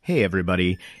Hey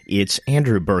everybody, it's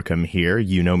Andrew Burkham here.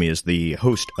 You know me as the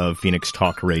host of Phoenix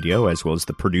Talk Radio, as well as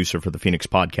the producer for the Phoenix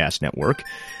Podcast Network.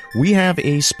 We have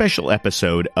a special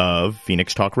episode of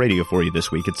Phoenix Talk Radio for you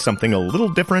this week. It's something a little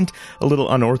different, a little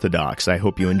unorthodox. I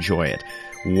hope you enjoy it.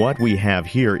 What we have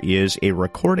here is a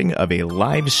recording of a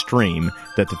live stream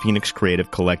that the Phoenix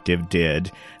Creative Collective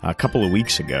did a couple of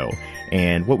weeks ago.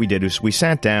 And what we did is we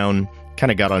sat down,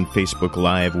 kind of got on Facebook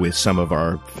Live with some of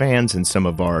our fans and some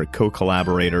of our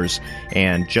co-collaborators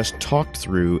and just talked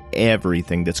through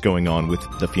everything that's going on with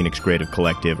the Phoenix Creative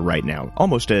Collective right now.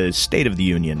 Almost a State of the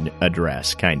Union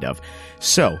address, kind of.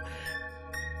 So,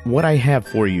 what I have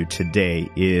for you today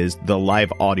is the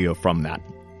live audio from that.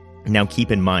 Now,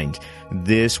 keep in mind,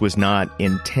 this was not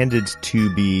intended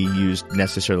to be used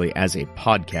necessarily as a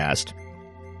podcast.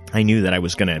 I knew that I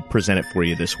was going to present it for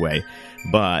you this way,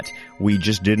 but we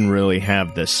just didn't really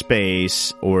have the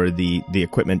space or the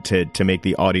equipment to make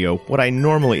the audio what I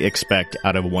normally expect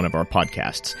out of one of our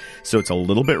podcasts. So it's a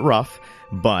little bit rough,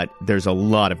 but there's a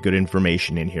lot of good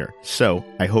information in here. So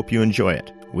I hope you enjoy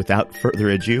it. Without further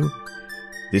ado,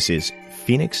 this is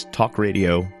Phoenix Talk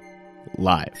Radio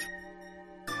Live.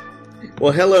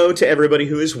 Well, hello to everybody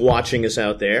who is watching us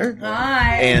out there.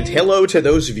 Hi. And hello to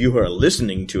those of you who are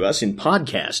listening to us in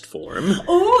podcast form.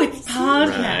 Oh, it's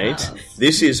podcast. Right.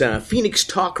 This is Phoenix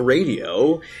Talk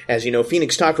Radio. As you know,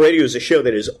 Phoenix Talk Radio is a show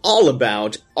that is all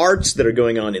about arts that are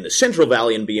going on in the Central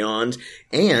Valley and beyond,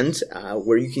 and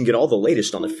where you can get all the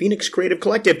latest on the Phoenix Creative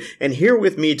Collective. And here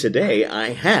with me today, I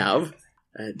have...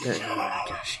 oh my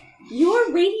gosh.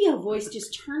 Your radio voice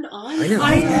just turned on. I know.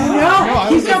 I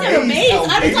know. He's so amazed.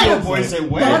 I was like, voice it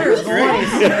went. butter voice.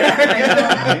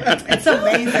 It's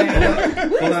amazing.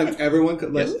 Hold on, everyone.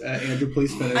 Let Andrew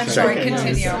please finish. I'm sorry.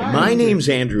 Continue. My name's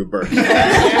Andrew Burke. Tell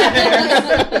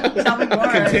me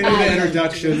more. Continue the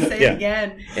introduction. Say it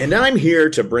again. And I'm here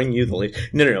to bring you the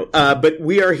latest. No. But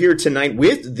we are here tonight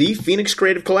with the Phoenix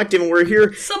Creative Collective, and we're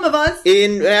here. Some of us.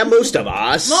 In most of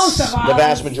us. The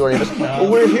vast majority of us.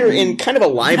 We're here in kind of a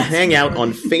live hangout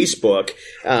on Facebook.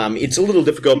 It's a little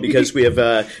difficult because we have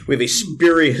a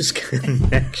spurious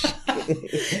connection.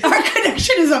 Our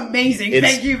connection is amazing.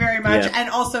 Thank you very much. Yeah. And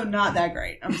also not that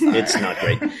great. I'm sorry. It's not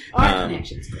great. Our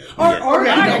connection's good. Our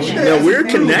connection. No, we're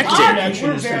is connected.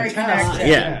 We're very connected.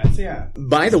 Yeah.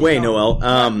 By the way, Noel,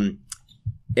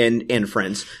 and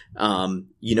friends,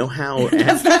 you know how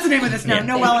that's the name of this now.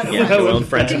 Noel and friends. Noel and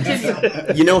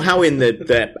friends. You know how in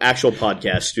the actual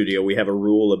podcast studio we have a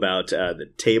rule about the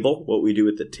table, what we do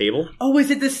with the table? Oh,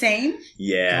 is it the same?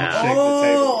 Yeah.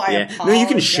 I apologize. No, you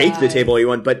can shake the table all you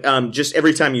want, but just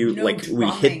every time you we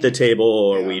drumming. hit the table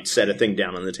or we set a thing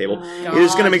down on the table, it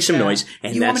is going to make some noise.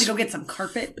 And you want me to go get some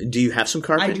carpet? Do you have some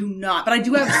carpet? I do not, but I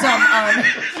do have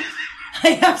some. I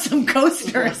have some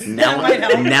coasters.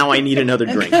 Now I need another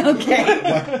drink.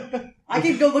 Okay. I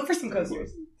can go look for some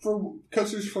coasters. For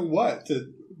coasters for what?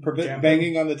 To prevent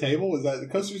banging on the table? Is that the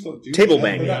coasters don't do table that?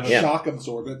 banging? They're not Yeah. shock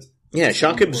absorbent. Yeah,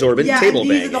 shock absorbent table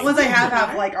these banging. the ones I have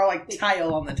are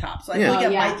tile on the top, so I feel like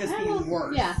it might just be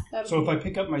worse. Yeah. So if I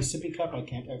pick up my sippy cup, I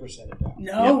can't ever set it down.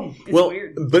 No, it's Well,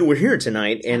 weird. but we're here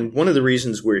tonight, and one of the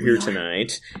reasons we're here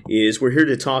tonight is we're here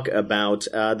to talk about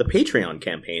the Patreon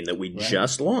campaign that we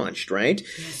just launched, right?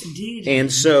 Yes, indeed.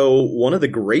 And so one of the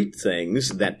great things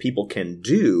that people can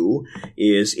do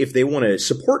is if they want to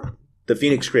support the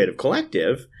Phoenix Creative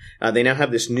Collective, they now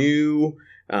have this new...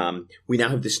 we now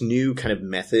have this new kind of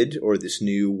method or this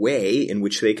new way in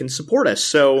which they can support us.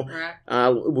 So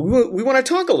we want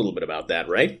to talk a little bit about that,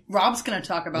 right? Rob's going to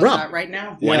talk about Rob, that right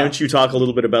now. Why don't you talk a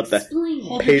little bit about the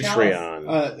Explain it.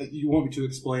 Patreon? You want me to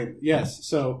explain? Yes.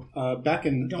 So back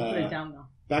in Don't put it down, though.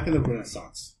 back in the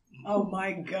Renaissance. Oh,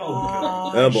 my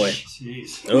God. Oh, boy.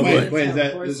 Jeez. Oh, boy. Wait,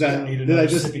 is that did I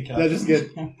just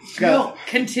get No,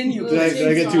 continue. did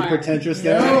I get too pretentious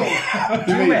there? No.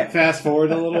 Did we fast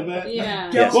forward a little bit?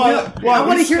 Yeah. Yes. Well, I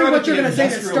want to hear what you're the going to say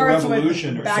that Industrial starts with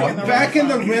Revolution or back in the Back in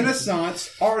the Renaissance.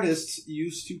 Renaissance, artists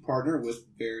used to partner with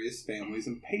various families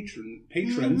and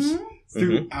patrons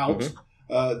throughout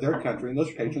their country, and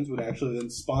those patrons would actually then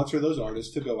sponsor those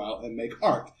artists to go out and make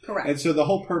art. Correct. And so the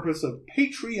whole purpose of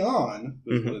Patreon,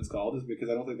 is what it's called, is because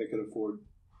I don't think they could afford,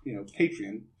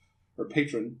 Patreon or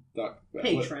Patron.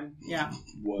 Yeah.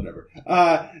 Whatever.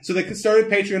 So they started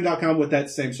Patreon.com with that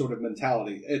same sort of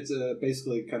mentality. It's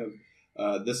basically kind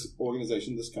of this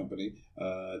organization, this company,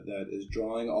 that is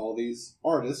drawing all these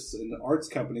artists and arts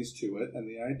companies to it. And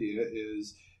the idea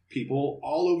is people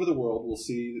all over the world will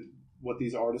see what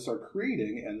these artists are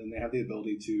creating, and then they have the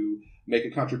ability to make a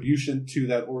contribution to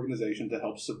that organization to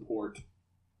help support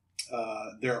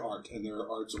their art and their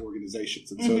arts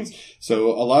organizations. And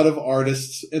so a lot of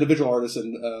artists, individual artists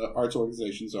and arts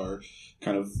organizations are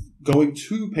kind of going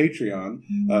to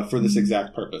Patreon for this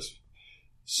exact purpose.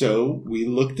 So we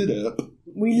looked it up.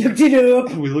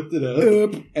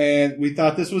 And we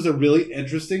thought this was a really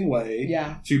interesting way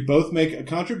to both make a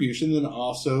contribution and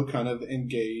also kind of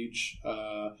engage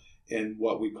in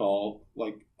what we call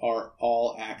like our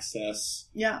all access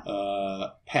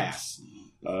pass,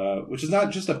 which is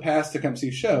not just a pass to come see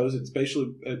shows. It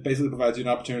basically provides you an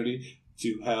opportunity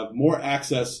to have more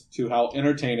access to how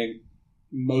entertaining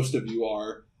most of you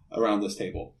are around this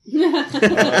table. Most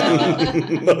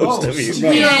of you.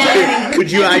 Could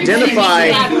you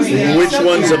identify which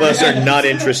ones of us are not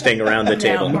interesting around the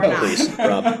table, please,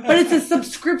 Rob? But it's a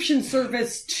subscription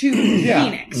service to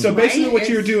Phoenix. So basically what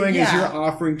you're doing is you're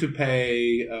offering to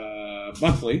pay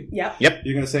monthly. Yep.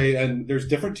 You're going to say, and there's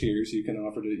different tiers. You can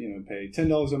offer to pay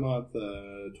 $10 a month,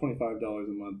 $25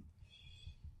 a month,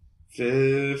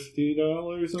 $50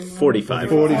 a month,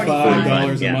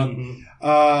 $45 a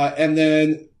month, and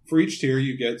then for each tier,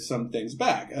 you get some things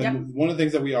back. And one of the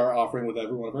things that we are offering with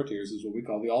every one of our tiers is what we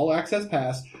call the All Access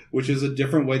Pass, which is a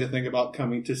different way to think about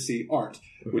coming to see art,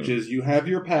 which is you have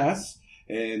your pass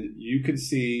and you can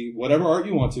see whatever art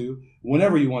you want to,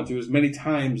 whenever you want to, as many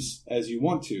times as you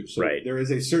want to. So there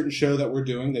is a certain show that we're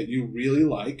doing that you really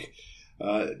like.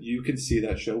 You can see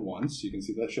that show once. You can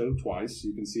see that show twice.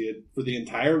 You can see it for the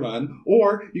entire run,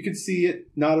 or you can see it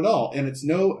not at all. And it's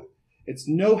no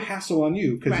hassle on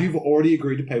you because you've already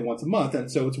agreed to pay once a month.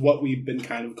 And so it's what we've been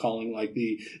kind of calling like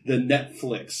the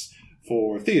Netflix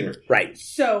for theater. Right.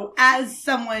 So as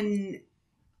someone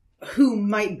who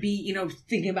might be,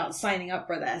 thinking about signing up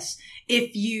for this,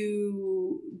 if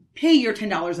you pay your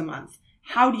 $10 a month,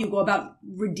 how do you go about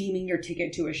redeeming your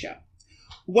ticket to a show?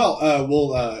 Well,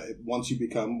 once you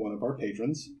become one of our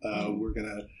patrons, we're going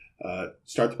to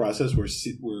start the process.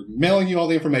 We're mailing you all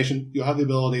the information. You'll have the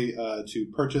ability to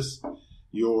purchase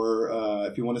your,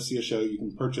 if you want to see a show, you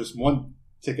can purchase one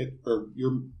ticket, or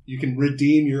you can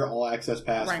redeem your all access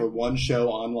pass for one show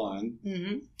online.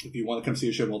 Mm-hmm. If you want to come see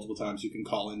a show multiple times, you can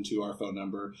call into our phone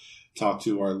number, talk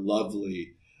to our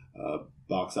lovely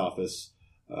box office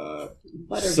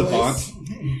savant.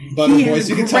 Butter voice.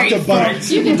 You can talk to Butter.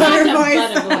 You can talk to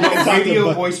Butter.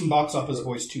 Radio voice and box office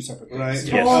voice, two separate things. Right.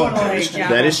 Yes.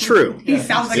 That is true. He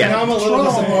sounds like I'm a little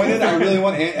disappointed. I really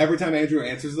want every time Andrew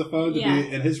answers the phone to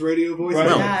be in his radio voice. Right.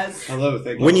 Yes. Hello,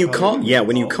 thank you. When you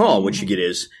call, what you get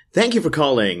is, thank you for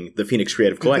calling the Phoenix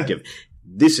Creative Collective.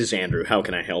 This is Andrew. How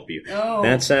can I help you? Oh.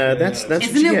 That's what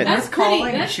Isn't you it get. worth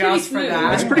calling just for that?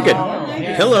 That's pretty good.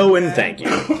 Hello and thank you.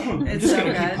 I'm just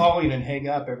going to keep calling and hang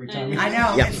up every time. I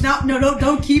know. Yeah. It's not.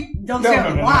 Don't stay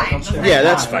on the line. Yeah,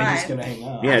 that's fine. I'm just going to hang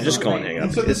up. Yeah, just call and hang up.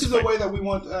 And so this is a way that we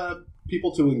want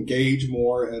people to engage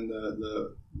more in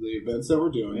the events that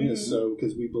we're doing, is so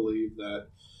because we believe that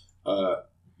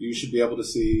you should be able to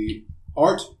see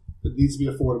art. It needs to be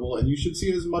affordable, and you should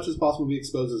see it as much as possible, be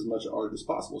exposed as much art as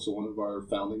possible. So one of our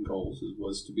founding goals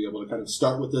was to be able to kind of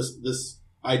start with this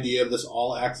idea of this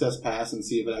all-access pass and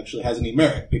see if it actually has any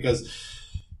merit, because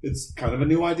it's kind of a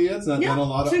new idea. It's not done a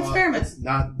lot of experiment. It's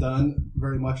not done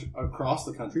very much across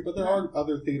the country, but there are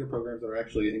other theater programs that are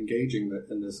actually engaging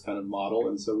in this kind of model,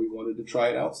 and so we wanted to try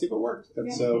it out, see if it worked.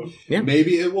 And so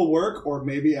maybe it will work, or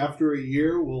maybe after a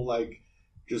year we'll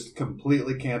just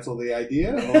completely cancel the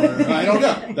idea, or I don't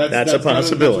know. That's a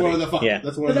possibility. That's one of the fun. Yeah.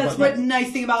 That's what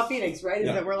nice thing about Phoenix, right? Is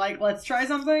that we're like, let's try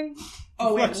something.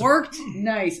 Oh, it worked.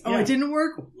 Nice. Oh, it didn't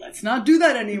work. Let's not do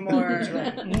that anymore.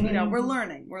 We're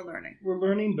learning. We're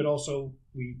learning, but also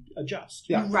we adjust.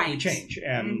 Yeah. Right. We change,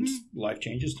 and life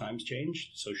changes, times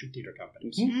change. So should theater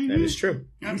companies. Mm-hmm. That is true.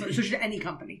 So should any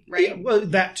company, right? Yeah, well,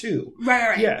 that too.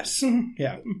 Right. Yes.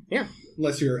 Yeah.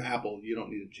 Unless you're Apple, you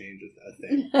don't need to change a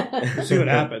thing. We'll see what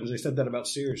happens. They said that about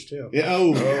Sears too. Yeah.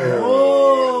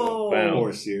 Oh. Wow.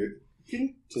 Or Sears.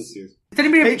 Just Sears. Does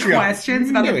anybody have Patreon. questions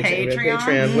about the Yeah,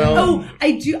 Patreon? Well,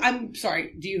 I do. I'm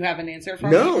sorry. Do you have an answer for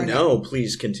me? No,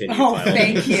 please continue. Oh,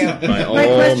 thank you. By all My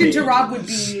question means. to Rob would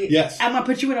be, Yes. I'm going to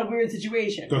put you in a weird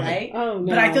situation, Go ahead. right? Oh, no.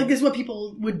 But I feel like this is what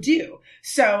people would do.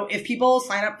 So if people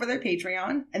sign up for their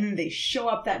Patreon and then they show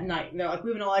up that night and they're like, we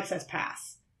have an all access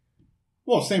pass.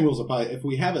 Well, same rules apply. If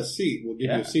we have a seat, we'll give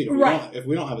you a seat. If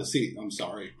we don't have a seat, I'm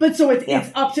sorry. But so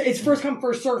it's up to, it's first come,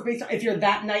 first served. If you're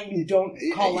that night, you don't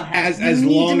call ahead. As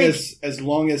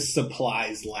long as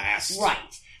supplies last.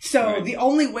 Right. So Right. the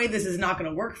only way this is not going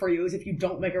to work for you is if you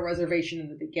don't make a reservation in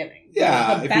the beginning.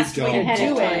 Yeah, The if best you way don't to do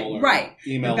call it, or right.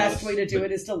 email The best us, way to do but-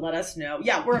 it is to let us know.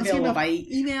 Yeah, we're It's available enough. by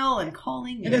email and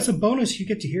calling. And as a bonus, you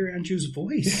get to hear Andrew's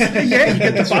voice. Yeah, you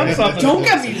get the bounce off of Don't the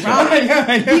get me voices. wrong.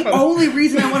 I The know. only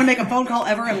reason I want to make a phone call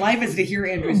ever in life is to hear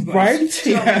Andrew's voice. Right?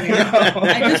 Don't get me wrong.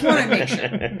 I just want to make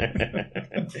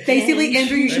sure. Basically,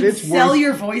 Andrew, you should it's sell worth-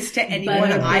 your voice to anyone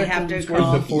Butter I have to It's worth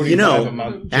call. the 45 You know, a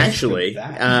month just actually, for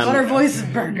that. Butter voice is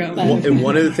Burgo. And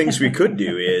one of the things we could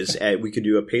do is we could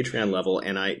do a Patreon level,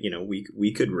 and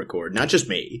we could record, not just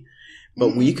me,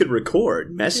 but we could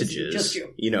record messages, just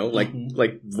you. like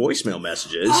voicemail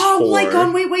messages. Oh, for, like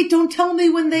on Wait, don't tell me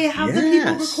when they have the people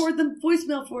Yes. record the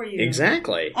voicemail for you.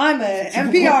 Exactly. I'm an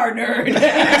NPR nerd.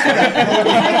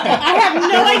 I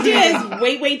have no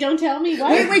ideas. Wait, don't tell me.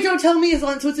 What? Wait, don't tell me is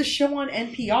on. So it's a show on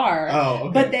NPR. Oh, okay.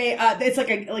 But they, it's like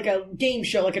a game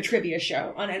show, like a trivia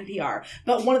show on NPR.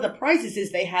 But one of the prizes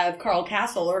is they have Carl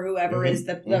Castle or whoever is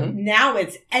the now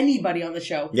it's anybody on the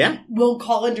show. Yeah. Will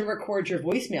call in to record your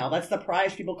voicemail. That's the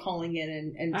prize. People calling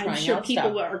in and trying I'm sure out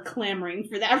people stuff. are clamoring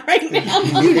for that right now.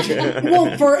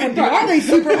 Well, for NPR, they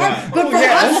super are. But for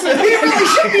us, we really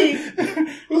should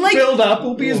be. We'll Like, build up.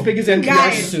 We'll be as big as NPR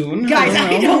guys, soon. Guys,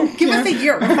 I know. Give us a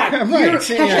year. We're fine. Year,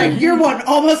 hashtag year one,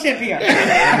 almost NPR.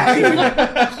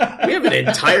 We have an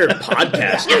entire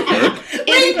podcast network.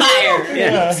 Empire.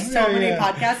 Yeah. So many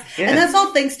podcasts. Yeah. And that's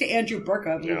all thanks to Andrew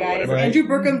Burkham, you Yeah, guys. whatever. Andrew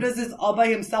Burkham does this all by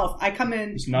himself. I come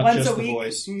in It's not once just a the week.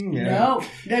 voice. No.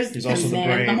 There's He's also the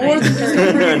man. brain. more than just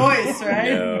a pretty voice,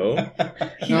 right? No.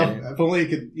 No, if only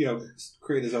he could,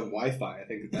 create his own Wi-Fi. I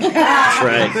think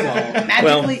That's right.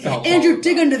 Magically, Well- Andrew,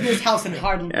 dig into this house and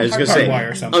hard. I was going to hard- say,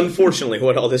 Hardwire something. unfortunately,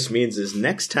 what all this means is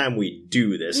next time we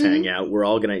do this hangout, you're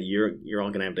all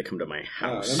gonna have to come to my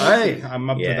house. that Hey, I'm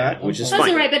up to Yeah, that. which is That's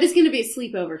fine. all right, but it's going to be a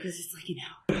sleepover because it's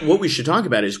like, What we should talk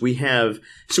about is we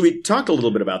talked a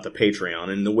little bit about the Patreon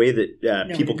and the way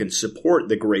that people can support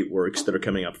the great works that are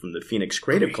coming up from the Phoenix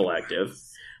Creative Collective.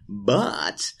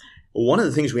 But one of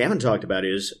the things we haven't talked about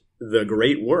is the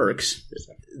great works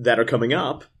that are coming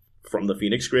up from the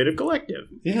Phoenix Creative Collective.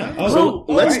 Yeah. So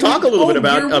let's talk a little bit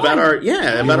about year one. our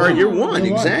year one. Year one.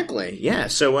 Exactly. Yeah.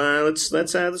 So let's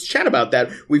chat about that.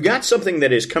 We've got something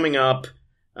that is coming up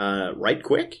right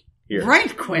quick here.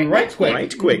 Right quick. Right quick.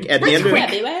 Right quick at the Right end of quick.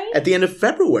 February? at the end of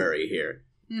February here.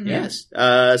 Mhm.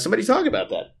 Yes. Somebody talk about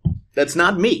that. That's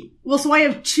not me. Well, so I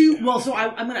have two. Well, so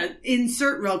I'm going to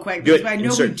insert real quick Good. because I know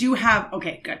Insert. we do have.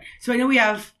 Okay, good. So I know we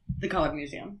have the Color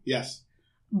Museum. Yes.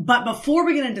 But before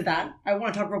we get into that, I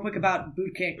want to talk real quick about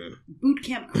boot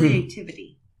camp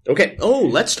creativity. Okay. Oh,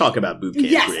 let's talk about boot camp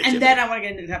Yes, creativity. and then I want to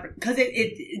get into that because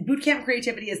boot camp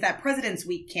creativity is that President's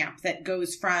Week camp that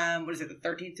goes from the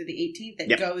 13th to the 18th. That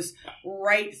Yep. goes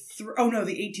right through. Oh no,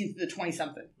 the 18th to the 20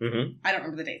 something. Mhm. I don't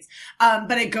remember the dates.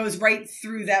 But it goes right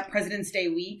through that President's Day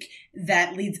week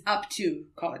that leads up to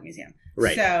College Museum.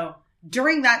 Right. So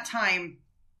during that time,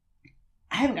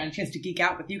 I haven't gotten a chance to geek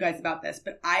out with you guys about this,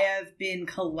 but I have been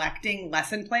collecting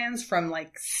lesson plans from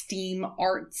like STEAM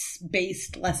arts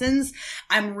based lessons.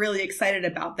 I'm really excited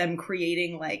about them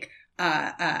creating like,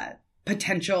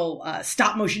 potential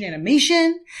stop motion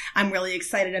animation. I'm really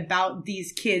excited about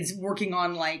these kids working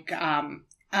on like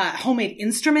homemade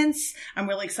instruments. I'm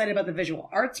really excited about the visual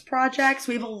arts projects.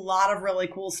 We have a lot of really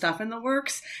cool stuff in the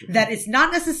works that is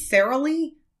not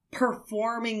necessarily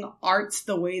performing arts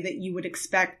the way that you would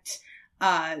expect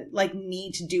like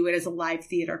me to do it as a live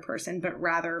theater person, but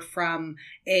rather from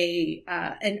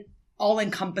an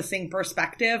all-encompassing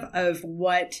perspective of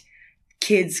what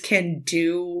kids can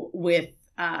do with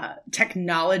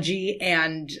technology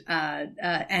and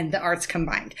the arts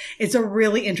combined. It's a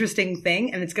really interesting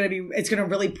thing, and it's going to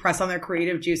really press on their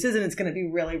creative juices, and it's going to be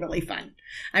really, really fun.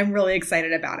 I'm really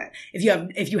excited about it.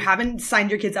 If you haven't signed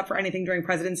your kids up for anything during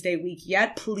President's Day week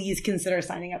yet, please consider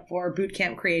signing up for Boot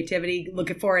Camp Creativity.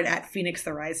 Look for it at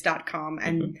phoenixtherise.com,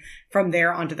 and from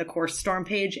there onto the Course Storm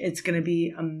page. It's going to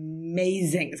be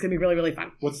amazing. It's going to be really, really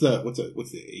fun. What's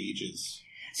the ages?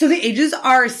 So the ages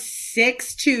are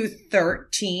 6 to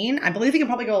 13. I believe they can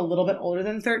probably go a little bit older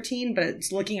than 13, but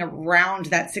it's looking around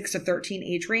that 6 to 13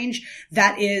 age range.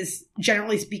 That is,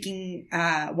 generally speaking,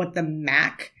 what the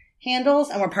MAC handles,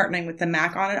 and we're partnering with the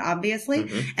MAC on it, obviously.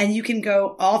 Mhm. And you can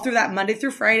go all through that Monday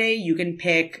through Friday. You can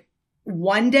pick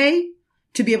one day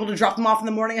to be able to drop them off in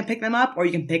the morning and pick them up, or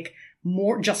you can pick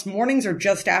just mornings or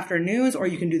just afternoons, or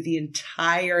you can do the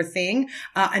entire thing.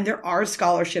 And there are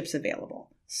scholarships available.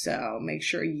 So make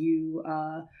sure you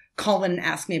call in and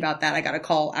ask me about that. I got a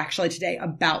call actually today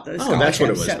about those scholarships. Oh, that's what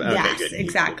it was. So, Okay, yes, good.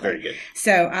 exactly. Very good.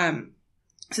 So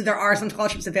So there are some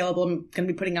scholarships available. I'm going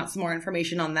to be putting out some more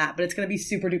information on that, but it's going to be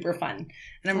super duper fun.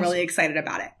 And I'm really excited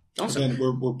about it. Awesome. And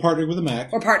we're partnering with the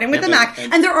MAC. We're partnering with the MAC.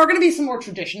 And there are going to be some more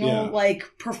traditional, Yeah. like,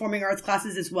 performing arts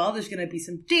classes as well. There's going to be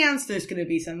some dance. There's going to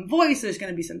be some voice. There's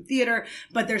going to be some theater.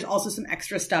 But there's also some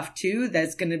extra stuff, too,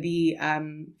 that's going to be,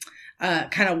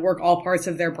 kind of work all parts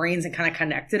of their brains and kind of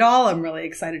connect it all. I'm really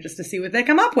excited just to see what they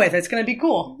come up with. It's going to be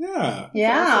cool. Yeah.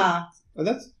 Yeah.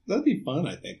 That'd be fun,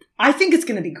 I think. I think it's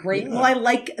going to be great. Yeah.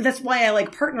 Well, that's why I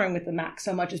like partnering with the MAC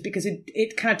so much, is because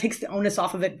it kind of takes the onus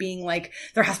off of it being like,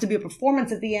 there has to be a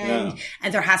performance at the end,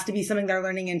 and there has to be something they're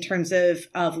learning in terms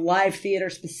of live theater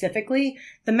specifically.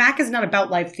 The MAC is not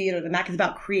about live theater. The MAC is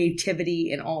about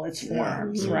creativity in all its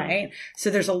forms, right? So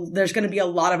there's going to be a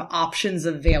lot of options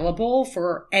available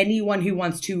for anyone who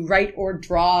wants to write or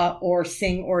draw or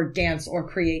sing or dance or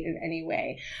create in any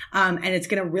way. And it's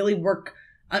going to really work.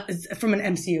 From an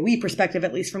MCOE perspective,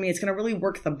 at least for me, it's going to really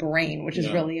work the brain, which is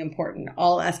really important.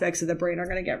 All aspects of the brain are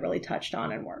going to get really touched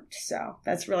on and worked. So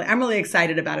I'm really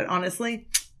excited about it. Honestly,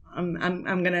 I'm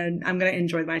going to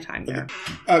enjoy my time there.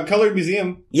 Colored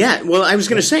Museum. Yeah, well, I was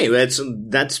going to say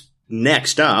that's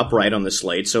next up, right on the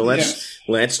slate. So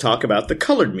let's talk about the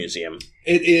Colored Museum.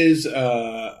 It is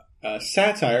a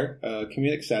satire,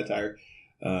 comedic satire,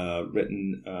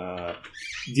 written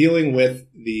dealing with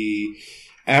the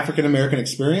African American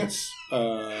experience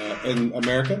in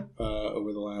America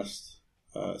over the last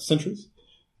centuries.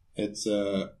 It's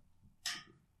so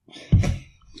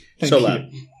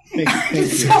loud. Thank you.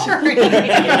 So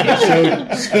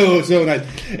nice.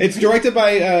 It's directed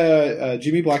by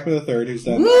Jimmy Blackman III, who's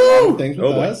done a lot of things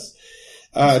with us.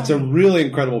 It's a really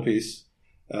incredible piece.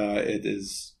 It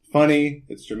is funny.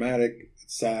 It's dramatic.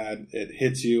 It's sad. It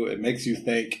hits you. It makes you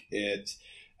think. It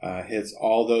hits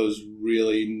all those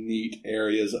really neat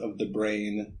areas of the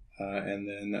brain, and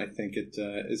then I think it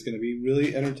is going to be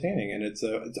really entertaining. And it's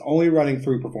only running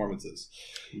 3 performances,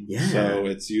 so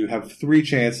you have 3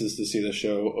 chances to see the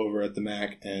show over at the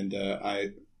MAC, and I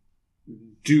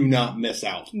do not miss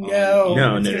out.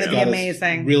 No, it's going to be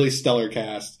amazing. Really stellar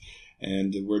cast,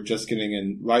 and we're just getting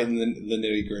in right in the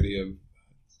nitty gritty of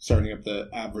starting up the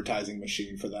advertising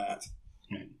machine for that.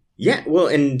 Yeah, well,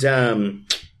 and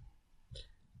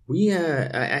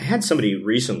I had somebody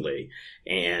recently,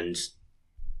 and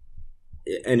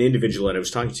an individual that I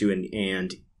was talking to,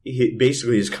 and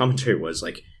basically his commentary was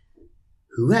like,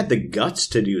 who had the guts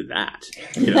to do that?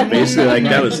 Basically like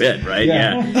that was it, right?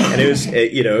 Yeah. And it was,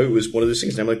 it was one of those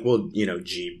things. And I'm like, well,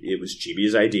 it was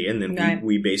GB's idea. And then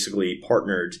we basically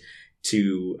partnered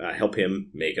to help him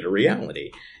make it a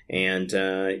reality. And,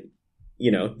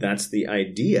 that's the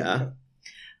idea.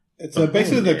 It's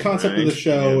basically the concept of the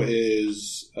show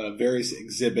is various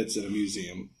exhibits in a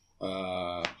museum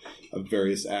of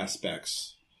various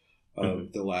aspects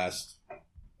of the last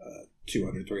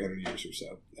 200, 300 years or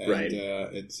so. And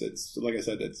it's like I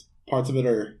said, it's parts of it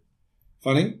are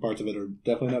funny, parts of it are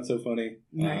definitely not so funny.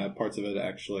 Parts of it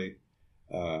actually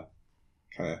kind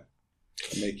of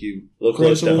make you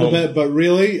close a little bit, but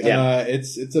really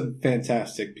it's a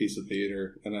fantastic piece of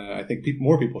theater, and I think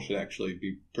more people should actually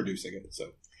be producing it.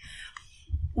 So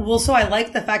I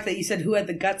like the fact that you said who had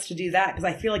the guts to do that, because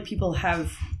I feel like people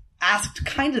have asked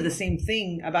kind of the same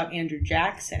thing about Andrew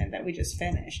Jackson that we just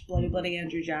finished, Bloody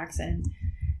Andrew Jackson.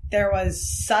 There was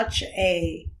such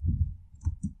it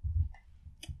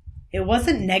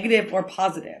wasn't negative or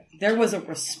positive. There was a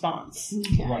response.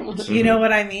 Right. You know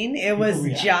what I mean? It was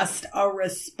just a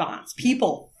response.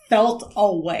 People felt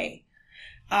a way.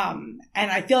 And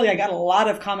I feel like I got a lot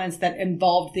of comments that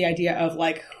involved the idea of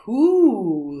like,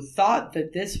 who thought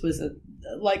that this was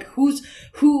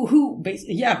who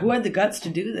had the guts to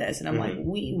do this? And I'm like,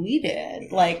 we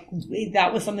did. Like,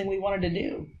 that was something we wanted to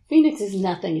do. Phoenix is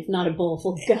nothing if not a bowl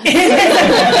full of guts.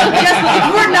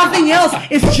 If we're nothing else,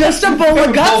 it's just a bowl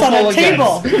of guts on a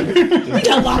table. We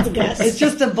got lots of guts. It's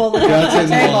just a bowl of guts on a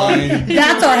table.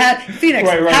 That's our Phoenix.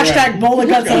 Hashtag bowl of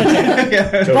guts on a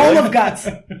table. Bowl of guts.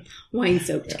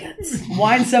 Wine-soaked guts.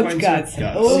 Wine-soaked guts.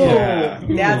 Oh, Yeah.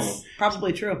 that's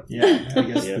probably true. Yeah, I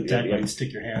guess the tagline,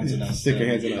 stick your hands in us. Stick your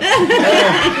hands in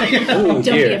us. Don't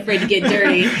be afraid to get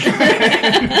dirty.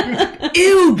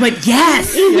 Ew, but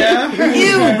yes. Yeah.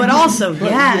 Ew, but also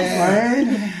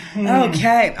yes.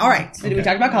 Okay. All right. So did we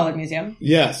talk about Colored Museum?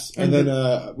 Yes, and then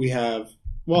we have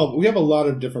a lot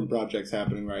of different projects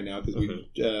happening right now because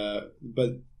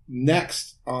but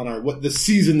next on the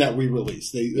season that we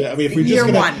release. If we Year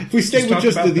just one. if we stay Just with talk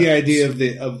just about the the- idea of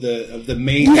the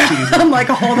main Yeah, season. I'm like,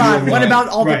 hold on. What about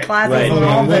all the Right, classes right. and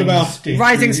all What the about Stage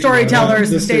rising reading, storytellers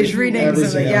the and stage stage- readings and the,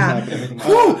 everything yeah. else happening.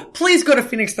 Whew, please go to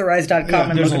phoenixtherise.com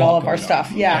and There's look a at all lot of our going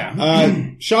stuff. on. Yeah.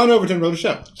 Sean Overton wrote a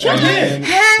show. Sure did.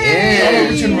 Hey! Sean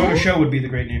Overton wrote a show would be the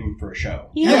great name for a show.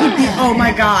 Yeah. Oh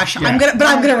my gosh. Yeah. I'm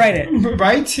gonna write it.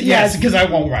 Right? Yes, because I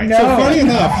won't write. No. So funny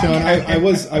enough, Sean, I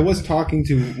was talking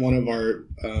to one of our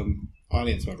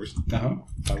audience members, Uh-huh.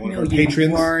 one of No, our you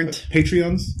patrons, weren't.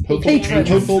 Patreons, Patrons.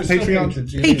 hopeful Patreons.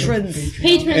 Patrons.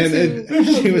 Patrons. And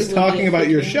who- she was who talking would about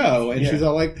be your associated. show, and Yeah. she's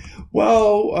all like,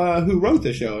 "Well, who wrote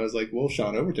the show?" I was like, "Well,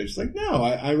 Sean Overton." She's like, "No,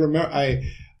 I remember.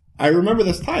 I remember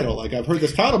this title. Like I've heard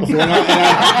this title before." And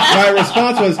my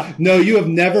response was, "No, you have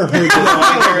never heard this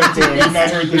title before." You've not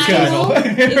heard this title.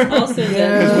 It's also the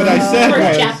Because what I said first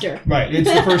was- chapter. Right,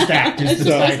 it's the first act. It's It's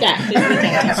the the first act. It's the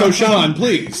title. So, Sean,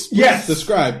 please, Yes.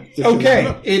 describe. the show.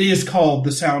 Okay, it is called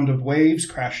The Sound of Waves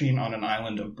Crashing on an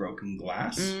Island of Broken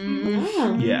Glass.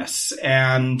 Oh. Yes,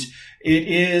 and it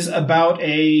is about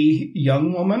a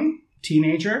young woman,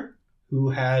 teenager, who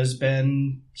has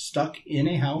been stuck in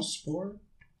a house for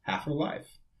half her life.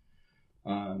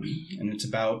 And it's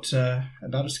about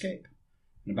escape,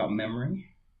 and about memory,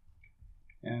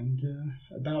 and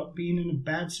about being in a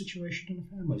bad situation in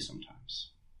a family sometimes.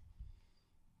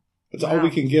 That's all we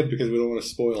can give because we don't want to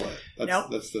spoil it.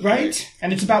 That's the Right? thing.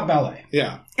 And it's about ballet.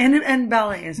 Yeah. And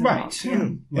ballet is Right. involved.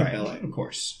 Yeah. Right. ballet. Of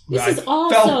course. This I is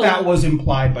also- felt that was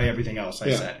implied by everything else I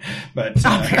Yeah. said. But,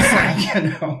 you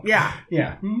know. Yeah.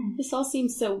 Yeah. This all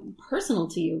seems so personal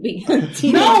to you, being a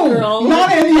teenage No, girl. not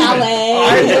any of it.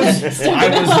 ballet.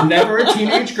 I was never a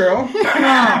teenage girl.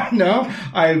 No,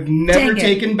 I've never Dang it.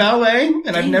 taken ballet,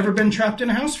 and I've never been trapped in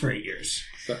a house for 8 years.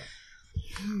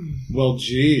 Well,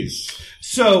 geez.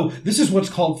 So this is what's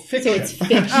called fiction. So it's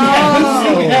fiction.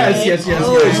 Oh. yes.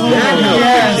 Oh, is that how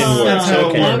Yes, fiction that's how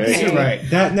works? it Okay, works. okay. You're right.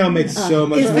 That now makes so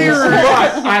much Is sense. there-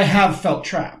 But I have felt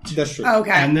trapped. That's true.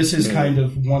 Okay. And this is kind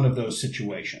of one of those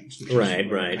situations. Which is Right,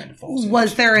 where it right. kind of falls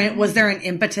Was into. there an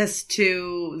impetus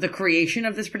to the creation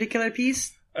of this particular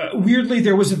piece? Weirdly,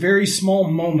 there was a very small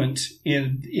moment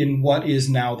in what is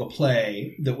now the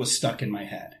play that was stuck in my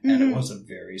head, and it was a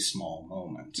very small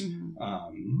moment. I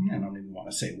don't even want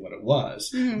to say what it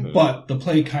was, but the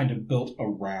play kind of built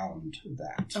around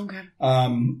that. Okay.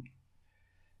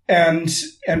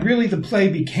 And really, the play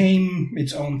became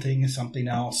its own thing, something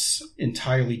else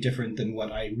entirely different than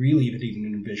what I really had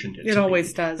even envisioned it. It to always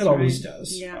be. does, It always right?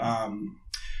 does. Yeah.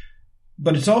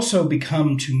 But it's also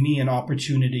become to me an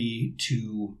opportunity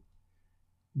to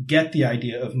get the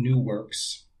idea of new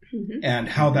works and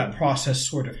how that process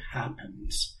sort of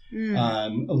happens a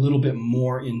little bit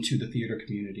more into the theater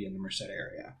community in the Merced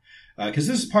area. Because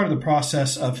this is part of the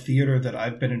process of theater that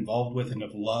I've been involved with and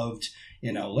have loved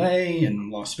in LA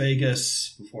and Las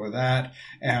Vegas before that.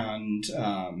 And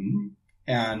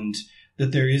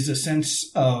that there is a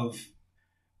sense of,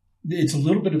 it's a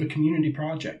little bit of a community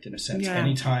project in a sense. Yeah.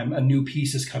 Anytime a new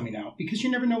piece is coming out, because you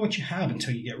never know what you have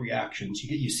until you get reactions.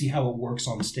 You see how it works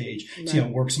on stage, see how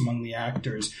it works among the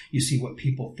actors, you see what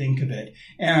people think of it,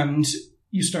 and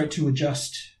you start to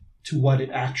adjust to what it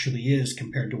actually is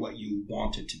compared to what you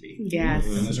want it to be. Yes.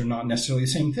 And those are not necessarily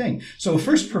the same thing. So a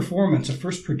first performance, a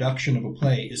first production of a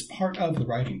play is part of the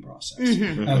writing process.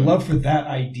 And I'd love for that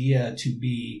idea to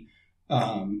be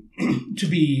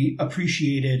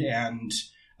appreciated and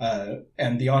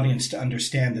the audience to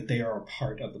understand that they are a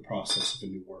part of the process of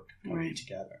a new work coming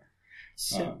together.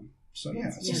 So,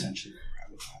 That's essentially where we're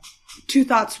at with that. two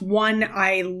thoughts. One,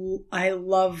 I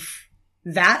love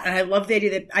that, and I love the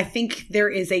idea that I think there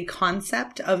is a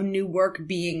concept of new work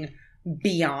being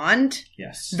beyond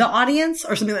Yes. the audience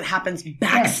or something that happens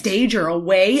backstage or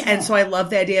away. And so I love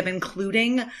the idea of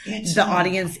including the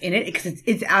audience in it because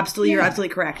it's absolutely, you're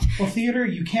absolutely correct. Well, theater,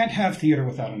 you can't have theater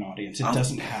without an audience. It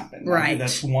doesn't happen. Right.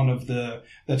 That's one of the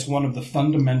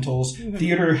fundamentals.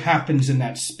 Theater happens in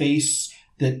that space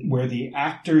where the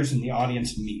actors and the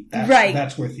audience meet.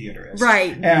 That's where theater is.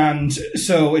 Right. And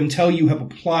so until you have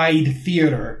applied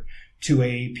theater to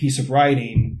a piece of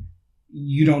writing,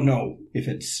 you don't know if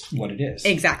it's what it is.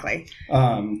 Exactly.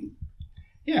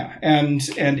 Yeah, and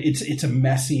it's a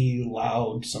messy,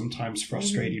 loud, sometimes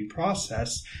frustrating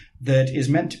process that is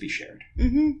meant to be shared.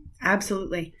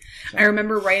 Absolutely. I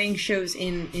remember writing shows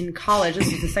in college.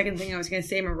 This is the second thing I was going to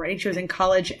say. I remember writing shows in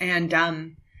college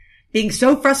and being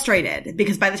so frustrated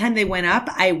because by the time they went up,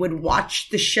 I would watch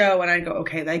the show and I'd go,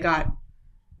 okay, they got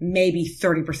maybe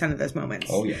 30% of those moments.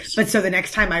 Oh, yes. But so the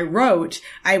next time I wrote,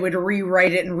 I would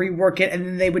rewrite it and rework it, and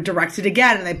then they would direct it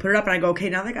again, and they put it up, and I go, okay,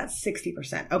 now they got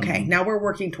 60%. Okay, now we're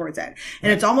working towards it.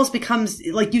 And it's almost becomes,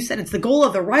 like you said, it's the goal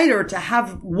of the writer to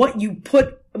have what you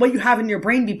have in your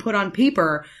brain be put on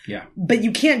paper. Yeah. But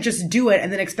you can't just do it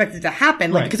and then expect it to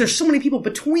happen. Like, Right. because there's so many people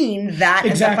between that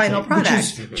and the final product.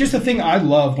 Which is just the thing I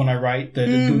love when I write that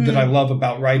I love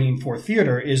about writing for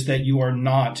theater is that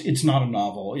it's not a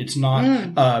novel. It's not,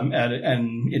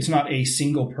 and it's not a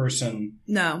single person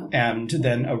No. and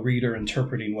then a reader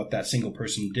interpreting what that single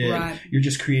person did. Right. You're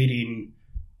just creating,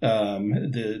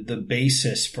 the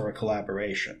basis for a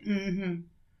collaboration. Mm-hmm.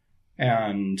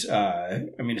 And,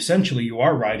 essentially you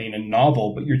are writing a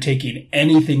novel, but you're taking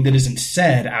anything that isn't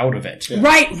said out of it. Yeah.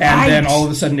 Right. And then all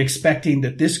of a sudden expecting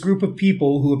that this group of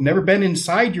people who have never been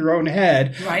inside your own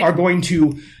head Right. are going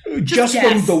to, just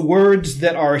from guess. the words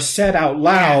that are said out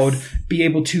loud, be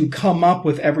able to come up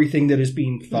with everything that is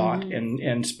being thought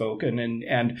and spoken.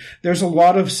 And there's a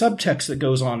lot of subtext that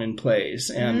goes on in plays.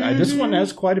 And this one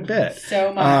has quite a bit.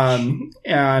 So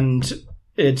much.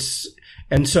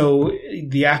 And so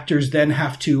the actors then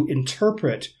have to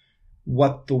interpret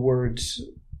what the words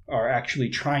are actually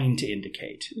trying to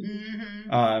indicate.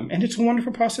 And it's a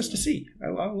wonderful process to see. I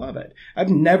love it. I've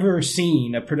never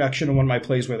seen a production of one of my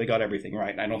plays where they got everything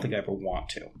right, and I don't think I ever want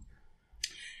to.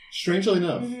 Strangely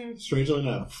enough,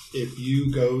 if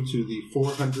you go to the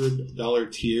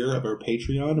 $400 tier of our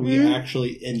Patreon, we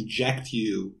actually inject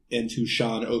you into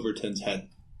Sean Overton's head.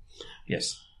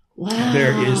 Yes. Wow.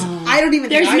 There is- I don't even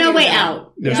There's think I no knew way that. out.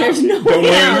 There's- There's no don't way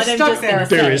worry. out. You're I'm stuck just there. gonna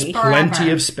There say. is plenty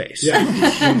of space. Yeah, we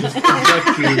just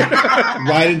inject you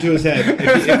right into his head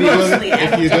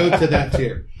if you go to that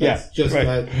tier. Yeah, That's just right.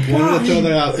 wanted to throw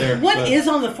that out there. What is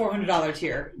on the $400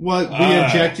 tier? What we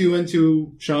inject you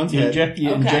into Sean's You head. inject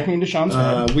me into Sean's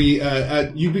head.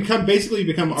 You become It's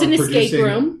our an escape producing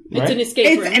room. right? It's an escape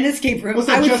It's room. an escape room. Well, it's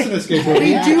I not would just say- an escape room.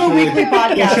 We do a weekly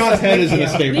podcast. Well, Sean's head is an with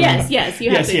escape room. Yes, you have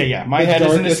Yes, to. yeah. My head is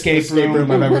an Darkest escape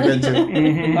room. I've ever been to.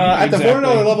 Mhm, At the exactly.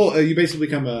 $400 level, you basically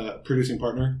become a producing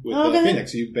partner with Okay.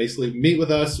 Phoenix. You basically meet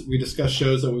with us. We discuss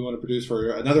shows that we want to produce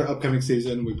for another upcoming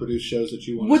season. We produce shows that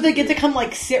you want. Would us they get do. to come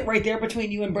like sit right there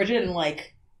between you and Bridget and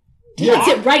like It's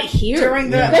it right here. during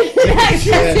the? Yeah. That's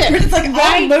it. It's like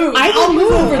I'll move. I'll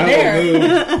move over I there. will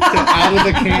move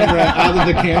out of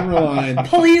the camera line.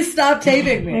 Please stop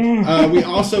taping me. We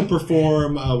also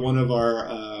perform one of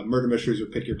our murder mysteries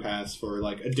with Pick Your Paths for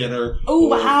like a dinner Oh, or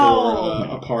wow.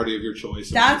 for a party of your choice.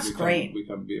 That's we come- great. We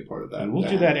come be a part of that. And we'll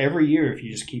do that every year if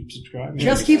you just keep subscribing.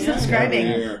 Just keep Every subscribing.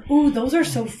 year. Ooh, those are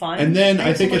so fun. And then I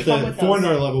have so think much at the fun with those.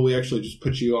 $400 level, we actually just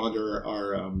put you under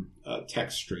our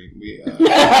text stream. We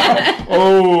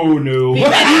Oh no! You do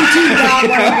not want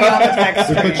to be on the text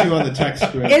we stream. put you on the text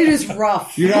stream. It is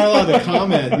rough. You're not allowed to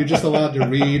comment. You're just allowed to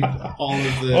read all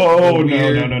of the Oh, the no,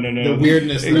 weird, no. the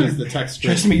weirdness that is the text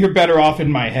stream. Trust me, you're better off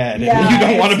in my head. Yeah, you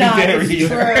don't want to it's be not. there It's either.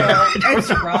 true. It's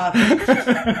rough.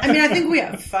 I mean, I think we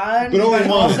have fun, But only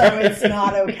one. also it's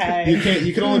not okay.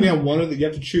 You can only be on one of the. You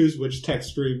have to choose which text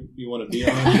stream you want to be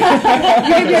on. You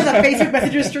can be on the Facebook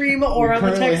Messenger stream or we on the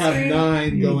currently text have stream.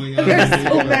 9 going on. There's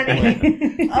so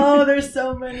many. Oh, there's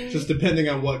so many. Just depending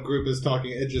on what group is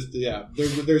talking, it just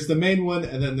There's the main one,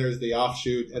 and then there's the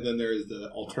offshoot, and then there is the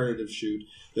alternative shoot.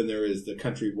 Then there is the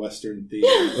country western theme.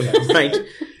 Right.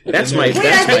 That's my Wait,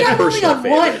 I think I'm only personal on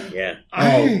favorite. one. Yeah.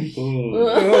 I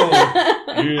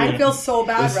feel so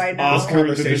bad This right now. Oscar,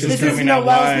 this is This is coming out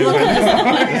Noel's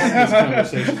live. This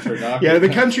conversation turned off. Yeah, the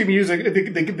country music,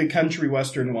 the country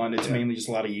western one, it's mainly just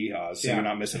a lot of yeehaws, so Yeah. you're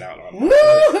not missing out on Woo!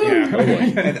 that.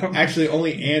 Yeah. And actually,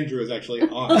 only Andrew is actually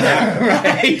on.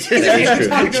 Right. Just Just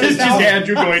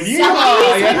Andrew going, yeah,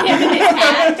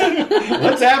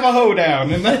 let's have a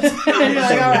hoedown. And let's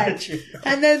Like, all right.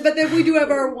 But then we do have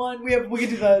our one. We can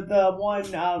do the one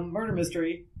murder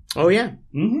mystery. Oh, yeah.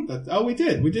 Mm-hmm. We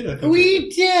did. I think We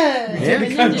did. Yeah.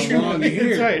 The country Long one.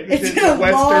 year. That's right. It's The been a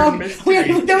Western long.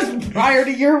 mystery. That was prior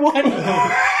to year one.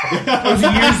 That was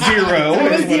year zero.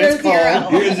 That was is what year it's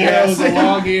called. zero. Year zero was a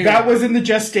long year. That was in the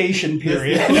gestation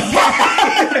period.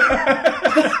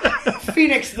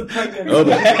 Phoenix the pregnant. Oh,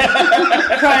 boy.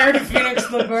 Prior to Phoenix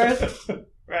the birth.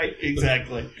 Right,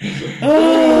 exactly.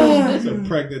 It's a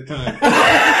pregnant time.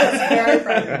 It's very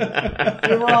pregnant.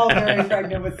 We were all very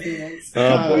pregnant with Phoenix.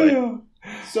 Oh, boy.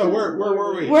 So where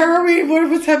were we? Where are we?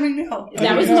 What's happening now?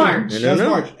 That was March. That was No.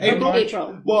 March. April.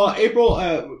 April. Well,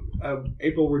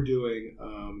 April we're doing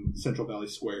Central Valley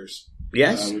Squares.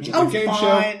 Yes. Which is Oh, a game fun.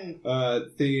 show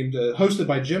themed, hosted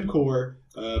by Jim Core,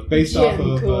 based off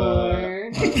Jim of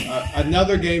Core.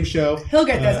 another game show. He'll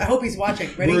get this. I hope he's watching.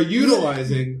 Ready? We're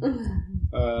utilizing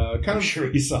kind I'm of sure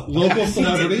he saw local that.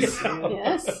 celebrities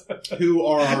Yes. who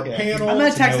are our Yeah. panel. I'm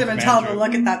gonna text no him and tell him to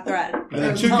commander. look at that thread. And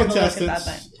then two Tell him to look at that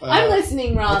contestants. thing. I'm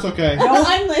listening, Rob. That's okay. No,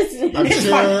 I'm listening. I'm It's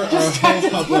sure fine. our Just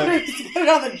whole public just put it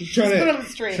on the, just trying put to- it on the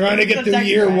stream. trying to get Just through text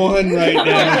year it. one right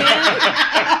now.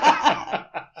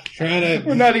 We're Trying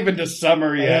to. not even to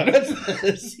summer yet.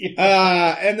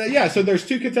 So there's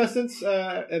two contestants,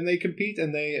 and they compete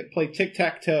and they play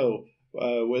tic-tac-toe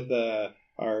with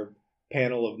our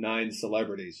panel of 9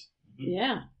 celebrities.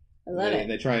 Yeah. I love And it.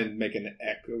 they try and make a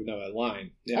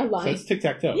line. Yeah. A line? So it's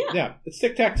tic-tac-toe. Yeah. It's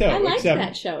tic-tac-toe. I liked except,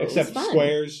 that show. It was Except fun.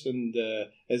 squares and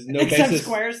there's no Except basis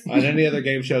squares. on any other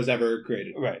game shows ever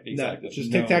created. Right, exactly. No, it's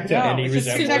just No. tic-tac-toe. No, Any it's just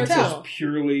resemblance tic-tac-toe. is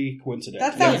purely coincidental.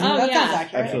 That sounds, Oh, that yeah. sounds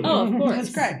accurate. Absolutely. Oh, of course.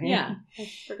 That's great. Yeah. I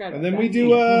forgot And about then that. we do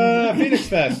Phoenix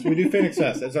Fest. We do Phoenix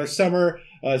Fest. It's our summer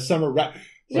rep. Right,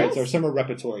 Yes. it's our summer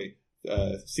repertory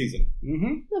season.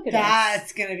 Mm-hmm. Look at us.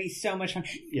 That's gonna be so much fun.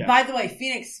 Yeah. By the way,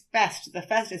 Phoenix Fest, the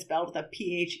fest is spelled with a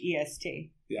PHEST.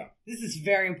 Yeah. This is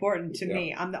very important to Yeah.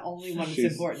 me. I'm the only one that's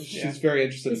She's important to. She's very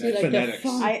interested Is in he like the phonetics.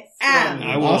 font? I am.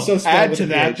 I will Also spelled add with to a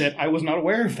that PH. that I was not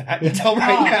aware of that until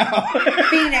right now.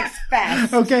 Phoenix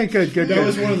Fest. Okay, good. That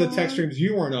was one of the text streams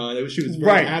you weren't on. She was very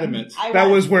Right. adamant. That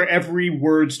was where every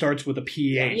word starts with a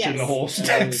PH Yes. in the whole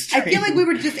text. I feel like we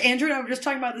were just, Andrew and I were just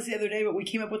talking about this the other day, but we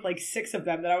came up with like 6 of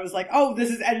them that I was like, oh, this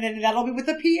is, and then that'll be with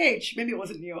a PH. Maybe it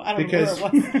wasn't you. I don't Because know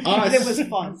where it was. But it was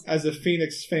fun. as a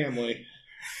Phoenix family,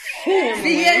 PHEST,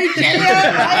 baby.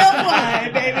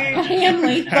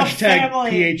 Family. Hashtag family.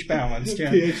 PH balanced.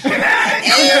 Yeah.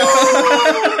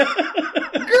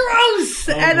 Gross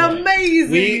and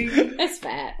amazing. That's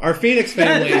fat. our Phoenix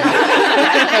family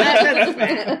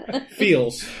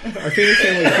feels. Our Phoenix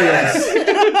family feels.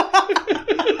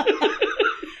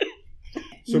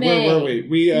 So May. where were we?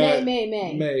 May.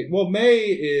 May. Well, May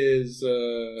is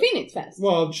Phoenix Fest.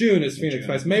 Well, June is Phoenix June.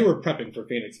 Fest. May we're prepping for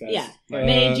Phoenix Fest. Yeah. Uh,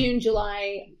 May, June,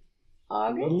 July,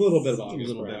 August. A little bit of A August,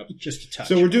 little perhaps. bit, just a touch.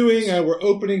 So we're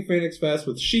opening Phoenix Fest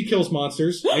with She Kills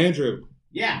Monsters. Andrew,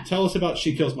 yeah. tell us about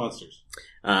She Kills Monsters.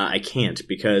 I can't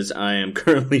because I am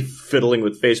currently fiddling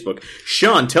with Facebook.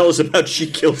 Sean, tell us about She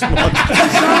Kills Monsters.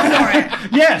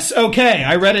 Yes, okay.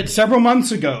 I read it several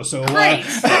months ago, so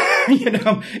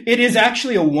it is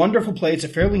actually a wonderful play. It's a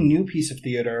fairly new piece of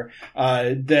theater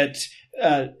that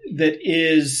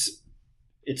is.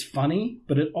 It's funny,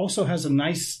 but it also has a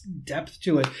nice depth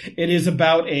to it. It is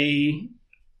about a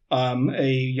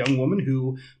young woman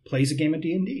who plays a game of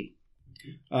D&D.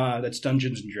 That's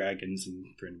Dungeons and Dragons, and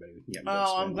for anybody,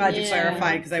 Oh, I'm glad you Yeah.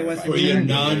 clarified because I wasn't. For you sure.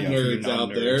 non-nerds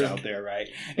out there. right?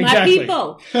 My Exactly.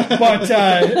 people.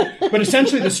 But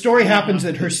essentially, the story happens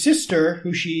that her sister,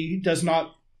 who she does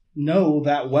not know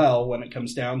that well when it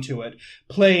comes down to it,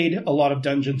 played a lot of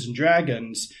Dungeons and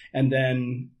Dragons and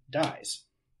then dies.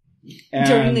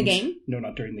 During the game? No,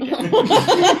 not during the game.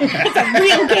 It's a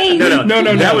real game. No.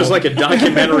 No. That was like a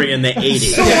documentary in the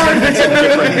 80s. That's a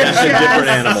different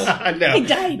animal. No. I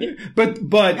died. But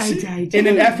I died. in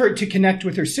an effort to connect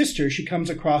with her sister, she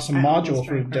comes across a I module almost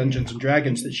for drank Dungeons and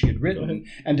Dragons that she had written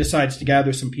and decides to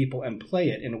gather some people and play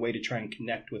it in a way to try and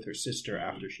connect with her sister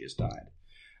after she has died.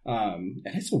 And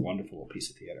it's a wonderful little piece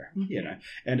of theater,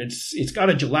 and it's got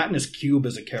a gelatinous cube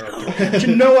as a character, which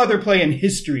no other play in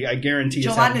history, I guarantee,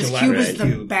 has had a Gelatinous Cube is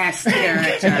gelatinous the best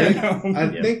character. You know?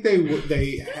 I think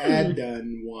they had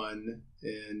done one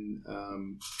in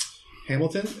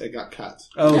Hamilton. It got cut.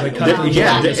 Oh, they cut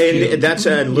Yeah, the gelatinous cube. and that's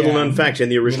a little known fact. In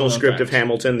the original Little known script fact. of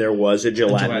Hamilton, there was a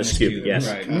gelatinous cube. Yes.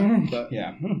 Right. But,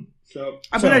 Yeah. So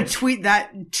I'm going to tweet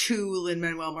that to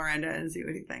Lin-Manuel Miranda and see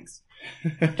what he thinks.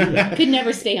 Could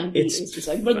never stay on beat. It's- It's just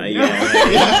like,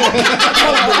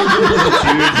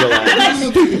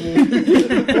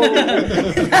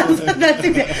 That's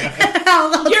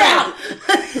exactly. you're out.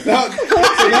 now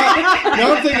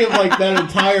I'm thinking of like that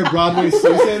entire Broadway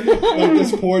season, like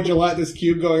this poor gelatinous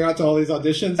cube going out to all these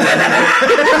auditions. Like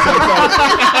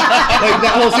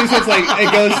that whole season's like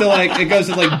it goes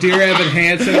to like Dear Evan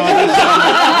Hansen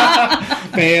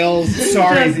audition, fails.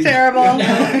 Sorry, That's terrible.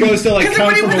 goes to like Because Come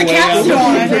when he From put the Away. cast Looking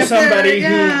on, for if somebody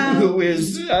they're- who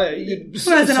is Who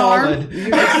has an arm? solid. Yeah,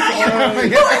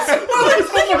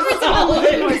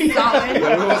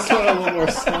 what's one a little more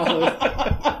solid?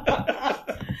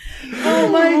 Oh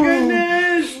my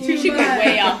goodness! Too She much. went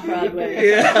way off Broadway.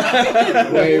 Way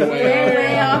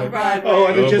off Broadway. Oh,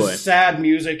 and it's Oh, just boy. sad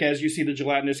music as you see the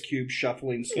gelatinous cube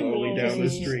shuffling slowly down the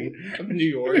street. Of New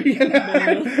York, You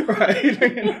know? Right?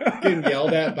 getting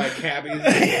yelled at by cabbies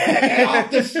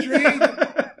off the street.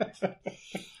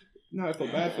 No, I feel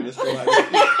bad for this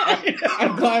gelatinous cube.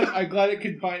 I'm glad it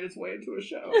could find its way into a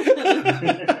show.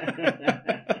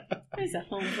 There's a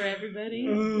home for everybody.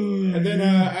 And then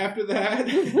after that,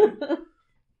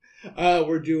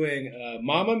 we're doing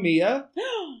Mamma Mia.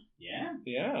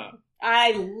 Yeah.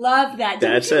 I love that.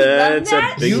 That's Don't you love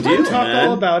that? a big You deal, can talk man.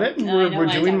 all about it. And No, I we're know we're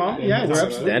I doing talk mom. about it. Yeah, we're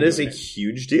absolutely. That is a doing it.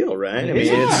 huge deal, right? I mean,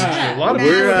 Yeah. it's A lot of We're,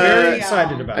 people are very uh,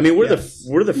 excited about it. I mean, we're yes.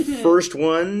 the first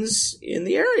ones in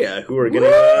the area who are going to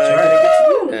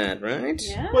Woo! do that, right?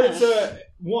 Yeah. But it's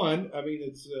one. I mean,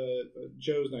 it's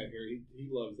Joe's not here. He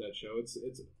loves that show. It's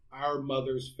our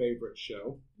mother's favorite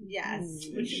show. Yes.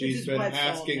 And she's been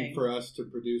asking for us to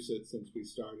produce it since we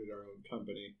started our own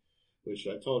company. Which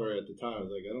I told her at the time, I was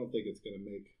like, I don't think it's going to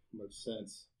make much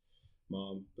sense,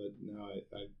 Mom. But now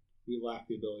we lack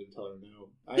the ability to tell her no.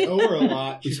 I owe her a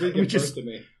lot. She's been giving birth to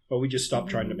me. Well, we just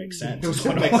stopped trying to make sense.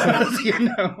 Makes You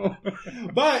know.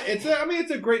 But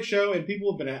it's a great show, and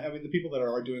people have been. I mean, the people that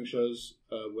are doing shows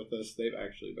with us, they've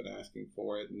actually been asking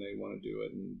for it, and they want to do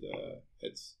it, and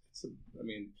it's. I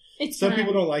mean, It's some fun.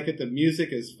 people don't like it. The music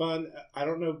is fun. I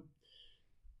don't know.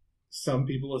 Some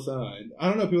people aside, I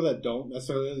don't know people that don't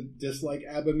necessarily dislike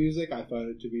ABBA music. I find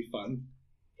it to be fun.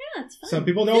 Yeah, it's fun. Some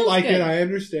people don't Feels like good. it. I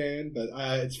understand, but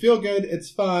it's feel good. It's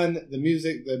fun. The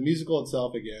musical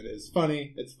itself again is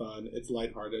funny. It's fun. It's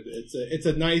lighthearted. It's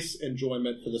a nice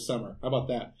enjoyment for the summer. How about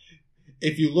that?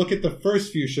 If you look at the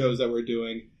first few shows that we're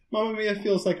doing, Mamma Mia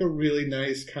feels like a really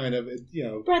nice kind of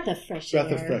Breath of fresh air.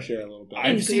 breath of fresh air a little bit.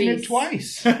 I've seen it Grease.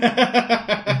 twice.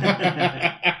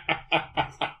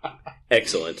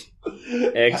 Excellent.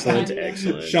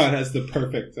 Excellent. Sean has the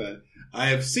perfect. I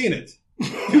have seen it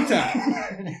 2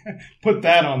 times. Put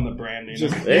that on the branding.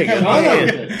 There you go. I know.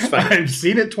 It's fine. I've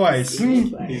seen it twice.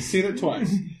 He's seen it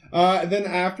twice. Then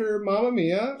after Mamma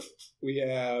Mia, we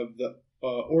have the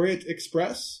Orient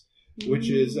Express, which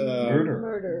is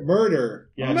Murder. Murder.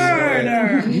 Yes.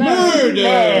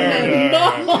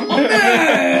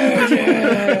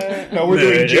 No, we're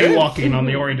doing jaywalking on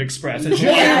the Orient Express. It's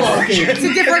It's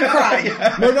a different crime.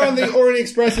 Murder on the Orient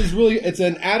Express is it's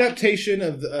an adaptation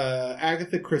of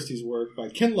Agatha Christie's work by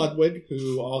Ken Ludwig,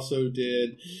 who also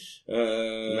did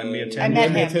Lend Me a Tenor. I met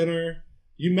Lend Me a him. Tenor.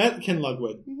 You met Ken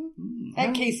Ludwig.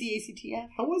 At KCACTF.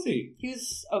 How was he? He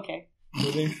was okay.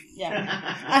 Was he?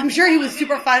 Yeah. I'm sure he was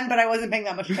super fun, but I wasn't paying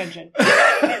that much attention.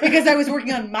 Because I was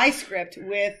working on my script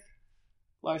with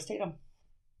Lars Tatum.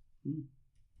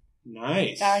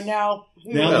 Nice. I know.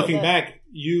 Now looking back,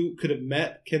 you could have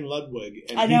met Ken Ludwig,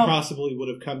 and I he know. possibly would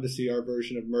have come to see our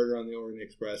version of Murder on the Orient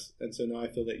Express. And so now I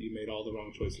feel that you made all the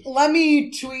wrong choices. Let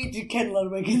me tweet to Ken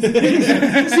Ludwig. See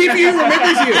if he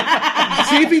remembers you.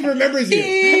 See if he remembers you.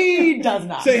 He does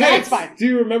not. Say, hey, That's fine. do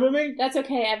you remember me? That's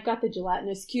okay. I've got the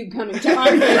gelatinous cube coming to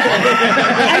Army.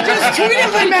 I just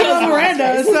tweeted Lin-Manuel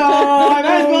Miranda, so I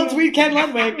might as well tweet Ken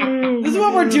Ludwig. This is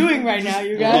what we're doing right now,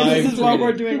 you guys. Live This is what tweeting.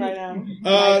 we're doing right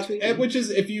now. Which is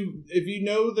if you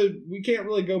know we can't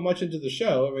really go much into the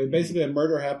show. I mean, basically, a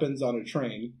murder happens on a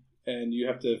train, and you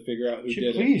have to figure out who did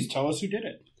it. Please tell us who did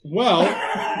it. Well,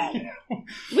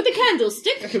 With a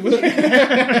candlestick.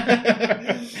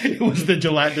 It was the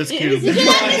gelatinous It cube. was a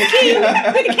gelatinous cube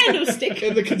with a candlestick.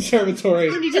 in the conservatory.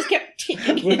 And he just kept...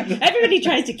 Everybody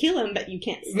tries to kill him, but you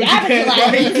can't But you stab a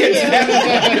can't-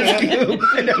 gelatinous cube.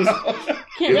 Just-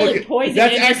 Can't really poison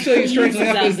That's it. actually, strangely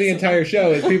enough, is the Just- entire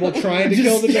show, is people trying to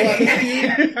kill the gelatinous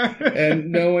cube,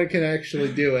 and no one can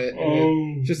actually do it.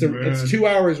 And it's it's 2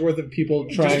 hours worth of people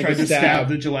trying to stab.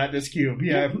 the gelatinous cube.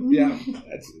 Yeah. Yeah,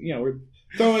 that's, we're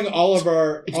throwing all of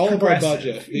our progressive.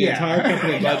 budget, the Yeah. entire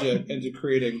company budget, into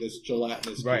creating this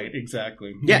gelatinous cube. Right,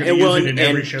 exactly. Yeah, We're gonna and use well, it in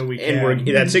every show we can.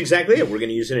 that's exactly it. We're going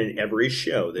to use it in every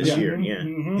show this Yeah. year. Yeah.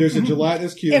 Mhm. There's a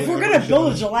gelatinous cube. If in we're every going to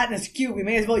build show. a gelatinous cube, we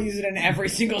may as well use it in every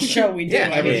single show we do. Yeah,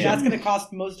 I mean, yeah. that's going to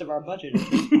cost most of our budget.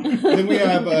 Then we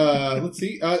have, let's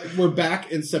see, we're back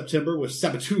in September with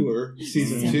Saboteur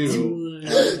Season 2.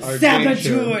 Our game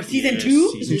show. Saboteur, season 2?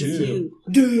 Season two.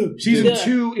 Duh. Season Yeah.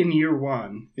 2 in year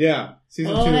 1. Yeah,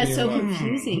 Season 2. Oh, in that's year so one.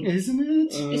 confusing. Isn't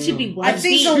it? It should be one I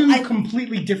think B. so. Two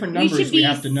completely different We numbers should be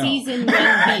have to know. season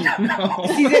 1B. No.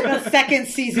 The second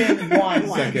season 1.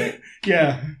 Second.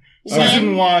 Yeah. One.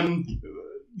 Season 1,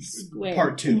 Squared.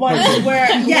 part 2. One square.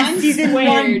 Yes, One season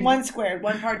squared. 1 squared.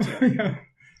 1 part 2.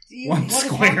 One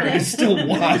square is still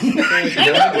 1. I know,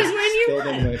 because when you Still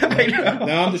doesn't make I sense. know.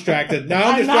 Now I'm distracted.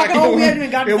 I'm not going. We haven't even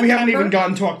gotten to We haven't September. even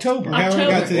gotten to October. We haven't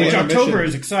got to the Which intermission. October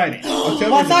is exciting. October's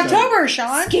What's exciting. October,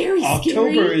 Sean? scary,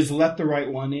 October is Let the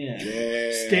Right One In.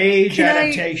 Yeah. Stage Can I-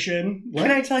 adaptation. What?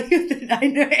 Can I tell you that I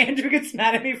know Andrew gets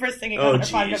mad at me for singing Oh, on our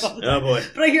podcast jeez. all the Oh, time. boy.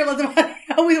 But I hear I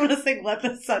always want to sing "Let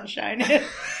the Sun Shine In."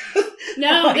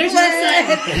 No, there's no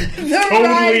sun.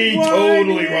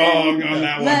 Totally wrong on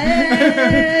that one.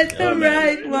 Let the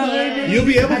right one. You'll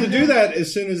be able to do that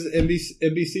as soon as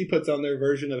NBC puts on their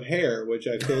version of Hair, which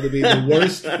I feel to be the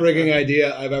worst frigging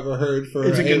idea I've ever heard for.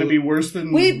 Is it going to be worse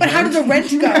than? Wait, but how did the Rent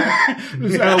go?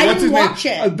 I didn't watch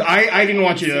it. I didn't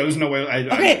watch it. There was no way.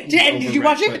 Okay, did you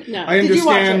watch it? No. I understand. Did you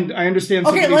watch it? I understand.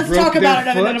 Okay, somebody let's broke talk about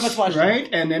their it, and none foot, of us watched it. right?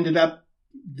 And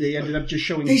they ended up just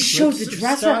showing. They showed clips the of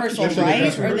dress stuff. rehearsal, They showed the right?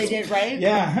 dress Or they rehearsal. did, right?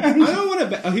 Yeah. I don't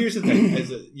want to. Here's the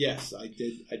thing. Yes, I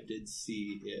did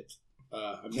see it.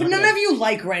 But none of you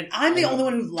like Rent. I'm the only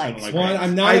one who likes like Rent. Well,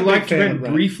 I'm not. I a big liked fan Rent of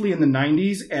Rent. briefly in the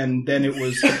 90s, and then it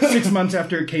was 6 months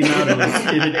after it came out, it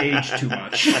had aged too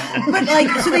much. But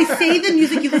so they say the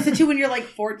music you listen to when you're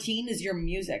 14 is your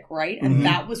music, right? And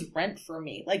that was Rent for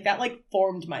me. That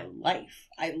formed my life.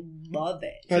 I love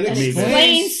it. That That explains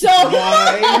explains so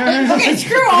why. Okay,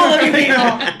 screw all of you people.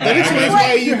 That explains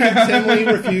why you continually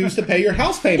refuse to pay your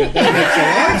house payment. That makes a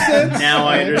lot of sense. Now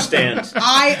I understand.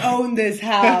 I own this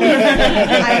house.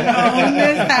 I own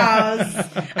this house.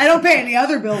 I don't pay any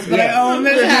other bills, but I own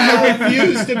this I house.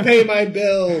 refuse to pay my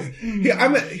bills.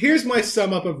 Here's my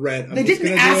sum up of Rent. I'm They just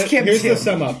didn't gonna do ask it. him Here's to. the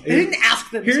sum up. They didn't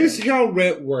ask them Here's to. how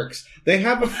Rent works. They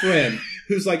have a friend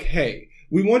who's like, hey,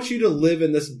 we want you to live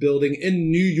in this building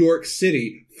in New York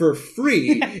City for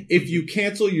free if you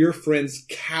cancel your friend's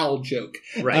cow joke.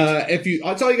 Right.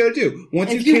 That's all you got to do. Once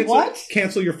If you you what?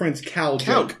 cancel your friend's cow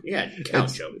joke. Yeah,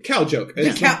 It's joke. Cow joke. The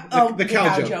It's cow the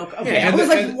cow joke. Okay, Yeah, I was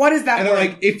and what is that And word? they're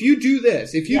like, if you do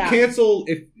this, if you Yeah. cancel,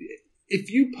 if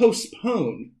you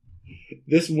postpone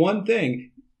this one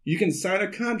thing, you can sign a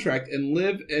contract and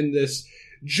live in this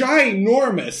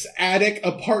ginormous attic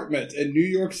apartment in New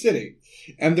York City.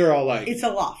 And they're all like, It's a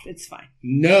loft. It's fine.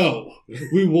 no,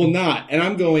 we will not. And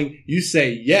I'm going, you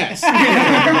say yes.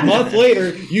 A month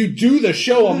later, you do the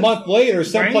show a month later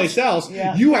someplace else.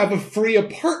 Yeah. You have a free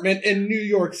apartment in New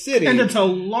York City. And it's a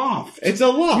loft. It's a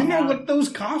loft. You know what those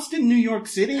cost in New York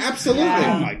City? Absolutely.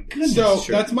 Yeah. Oh my goodness. So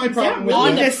Sure. that's my Is that problem with really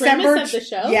On the it. December premise of the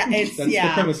show? Yeah, it's That's the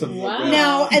premise of Wow. it.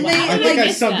 No, and they I Wow. think I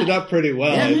missed summed that. it up pretty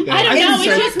well. Yeah. I think. I don't know. It's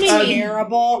It just made me.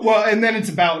 terrible. Well, and then it's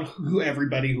about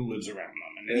everybody who lives around them.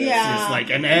 And it's Yeah.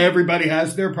 just and everybody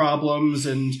has their problems,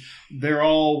 and they're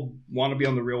all want to be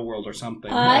on the Real World or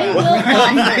something. I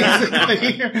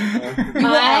Basically.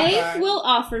 I will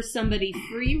offer somebody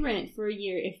free rent for a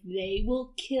year if they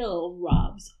will kill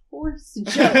Rob's horse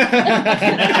joke.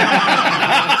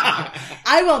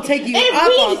 I will take you If up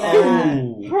we- on that.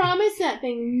 Oh. Promise that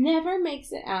thing never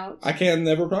makes it out. I can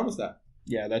never promise that.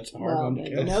 Yeah, that's a hard Well, one to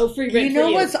then kill. no free rent You know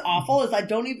for what's awful is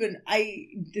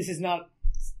this is not,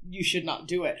 you should not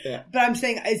do it. Yeah. But I'm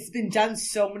saying it's been done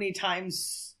so many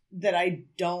times that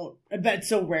but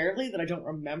so rarely that I don't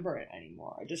remember it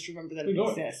anymore. I just remember that it Who's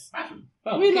going? exists.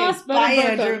 We lost Bye, Butter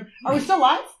Andrew. Burkham. Are we still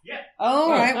live? Yeah. All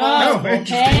right. Well, Oh, No,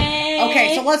 interesting. hey,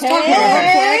 okay, so let's talk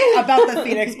hey. real quick about the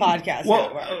Phoenix Podcast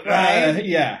Well, Network, right?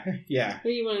 yeah. What do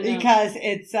you want to know? Because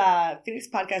it's Phoenix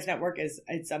Podcast Network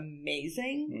it's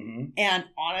amazing. Mhm. And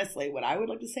honestly, what I would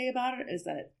like to say about it is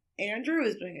that Andrew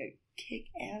is doing a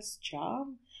kick-ass job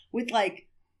with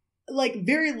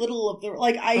very little of the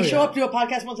I show up to a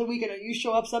podcast once a week, and you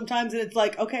show up sometimes, and it's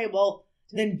okay, well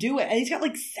then do it. And he's got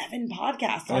 7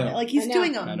 podcasts on Yeah. it. He's I know.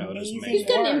 doing I know, it is amazing amazing. He's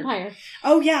got an work. empire.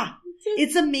 Oh yeah.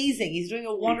 It's amazing. He's doing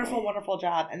a wonderful, wonderful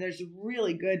job, and there's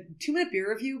really good 2-minute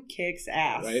beer review kicks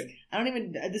ass. Right. I don't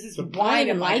even. This is I wine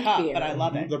in my like cup, beer. but I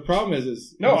love it. The problem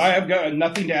is No, I have got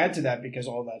nothing to add to that because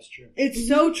all that's true. It's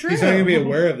so true. he's not going to be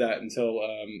aware of that until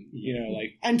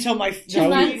Until my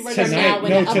Tonight- right tonight- now.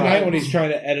 when it tonight uploads. when he's trying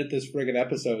to edit this friggin'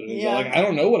 episode, and he's Yeah. I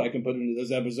don't know what I can put into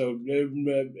this episode.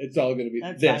 It's all going to be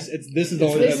That's this. fine. This is the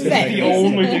only. This that's is gonna it. make The it.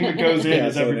 only thing that goes in Yeah,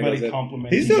 is that's the only thing everybody that goes in.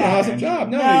 complimenting. He's doing an Yeah. awesome job.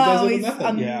 No, he No, does it with he's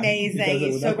nothing. Yeah. amazing. He does it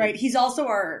He's with so nothing. great. He's also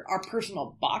our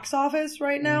personal box office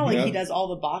right now. Yeah. He does all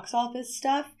the box office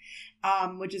stuff,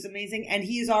 which is amazing. And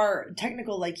he's our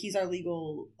technical, he's our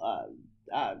legal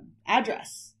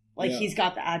address. Yeah. He's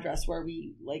got the address where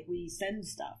we send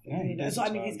stuff. Yeah, he does. So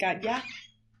he's got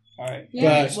All right.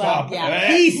 Yeah. But- Stop.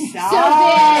 He So sucks.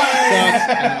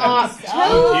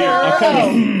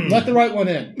 October. Let the right one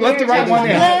in. Let the right one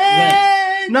in.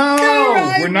 Let No, the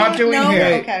right we're not one- doing no?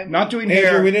 hair. Okay. Not doing Andrew,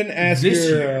 hair. we didn't ask This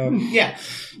your. year. Yeah.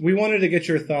 We wanted to get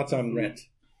your thoughts on Rent.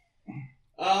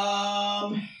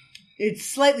 It's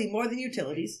slightly more than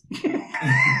utilities,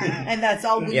 and that's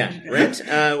all we Yeah, need to know. Rent.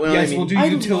 Well, Yes, I mean, we'll do I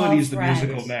Utilities, love the Rent.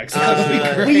 musical next. Uh, That'll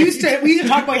be great. We used to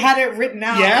talk about how it written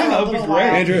out. Yeah, for a that would be little great.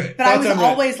 while. Andrew, But I thoughts was on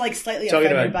Rent? always slightly Talking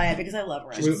offended about by it because I love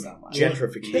Rent just so much.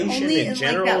 gentrification Only in in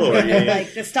general, that or way,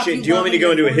 the stuff do you you want me to love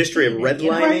go into a when you're history of 14,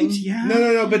 you know? Right, redlining? yeah.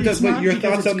 No, but It's but not your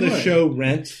because thoughts it's on the good. show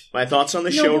Rent? My thoughts on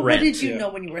the No, show but Rent. what did you Yeah. know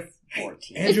when you were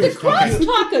 14. Is the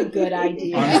crosstalk a good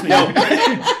idea?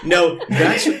 Honestly, No,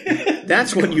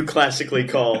 that's what you classically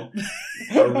call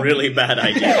a really bad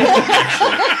idea.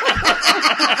 Actually.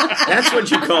 That's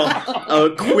what you call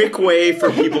a quick way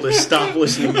for people to stop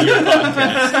listening to your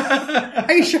podcast.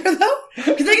 Are you sure though?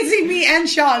 Because they can see me and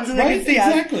Sean, so they Right, can see us.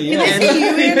 exactly, Can yeah. they see you,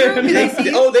 Andrew? Can they see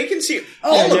you? Oh, they can see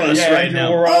all of us right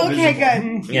now. we're all Okay,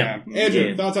 visible. good. Yeah. Andrew,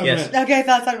 Yeah. thoughts on Yes. Rent? Okay,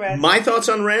 thoughts on Rent. My thoughts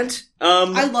on Rent?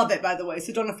 I love it, by the way,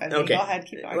 so don't offend me. Okay. Go ahead,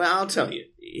 keep going. Well, I'll tell you.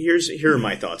 Here are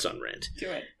my thoughts on Rent. Do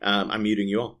it. I'm muting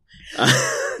you all.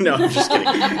 No, I'm just kidding.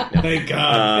 No. Thank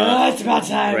God. It's about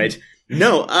time. Right.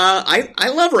 No, I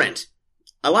love Rent.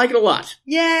 I like it a lot.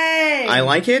 Yay! I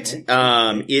like it.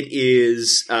 It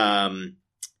is, Wait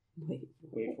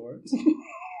for it.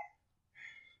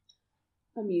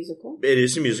 A musical. it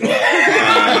is a musical.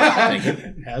 Thank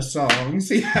you. Has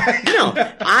songs. No,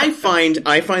 I find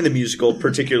the musical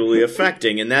particularly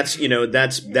affecting, and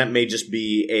that may just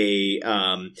be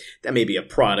that may be a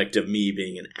product of me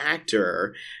being an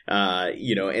actor,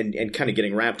 and kind of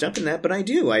getting wrapped up in that. But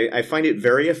I find it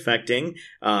very affecting.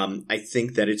 I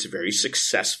think that it's very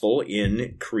successful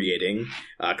in creating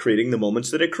the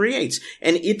moments that it creates,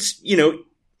 and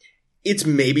it's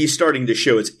maybe starting to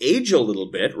show its age a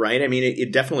little bit, right? I mean,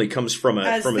 it definitely comes from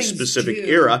a things specific do.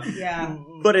 era. Yeah.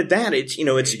 But at that,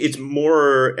 it's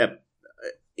more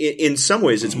in some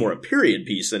ways it's more a period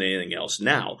piece than anything else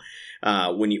now.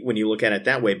 When you look at it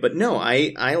that way. But no,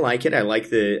 I like it. I like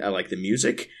the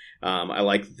music. I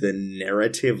like the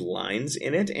narrative lines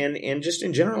in it, and just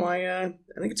in general, I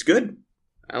think it's good.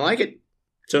 I like it.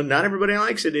 So not everybody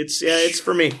likes it. It's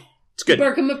for me. It's good.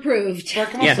 Burkham approved.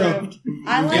 Yeah. Approved.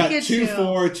 I like got it 2 too.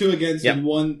 for, 2 against, Yep. and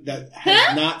 1 that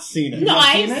has not seen it. No,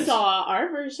 Not seen I it? saw our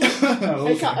version. Oh,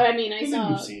 I saw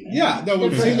You've seen it. Yeah, no, the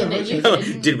we've seen the version version. that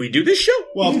you did. Did we do this show?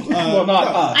 Well, Well, not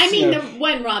us. I mean, no. the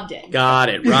one Rob did. Got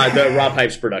it. The Rob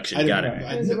Hypes I production. didn't Got it. know.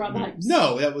 It was a Rob Hypes.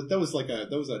 No, that was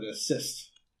an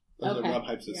assist. That was Okay. a Rob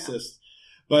Hypes Yeah. assist.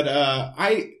 But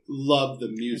I love the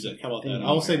music. How about that?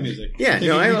 I'll say music. Yeah,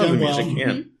 think no, I you've love the done well. music.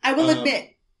 Yeah. I will Um, admit,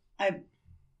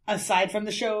 aside from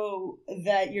the show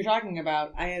that you're talking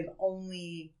about, I have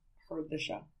only heard the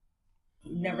show.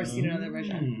 Never seen another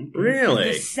version. The Really?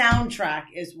 soundtrack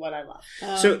is what I love.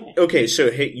 So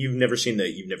hey, you've never seen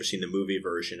the movie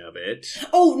version of it.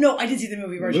 Oh no, I did see the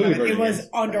movie version Movie of it. It version, was yes.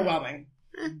 underwhelming.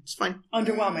 It's fine.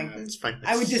 Underwhelming. It's fine.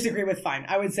 I would disagree with fine.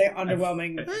 I would say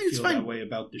underwhelming. I It's feel fine. that way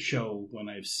about the show when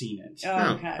I've seen it. Oh,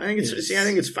 No, okay. I think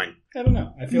it's fine. I don't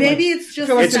know. I feel Maybe like it's just feel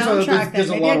the like there's a- soundtrack. there's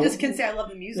a Maybe lot I of- just can say I love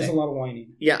the music. there's a lot of whining.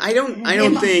 Yeah, I don't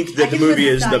Yeah, think I that the can movie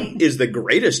recite- is the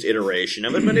greatest iteration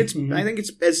of it, but it's Mhm. I think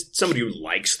it's, as somebody who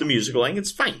likes the musical, I think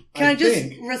it's fine. Can I just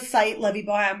think- recite Levy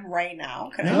Bohem right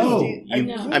now? Can I No. just do?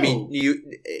 No. I mean,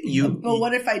 you But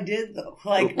what if I did though?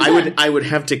 Like I would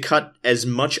have to cut as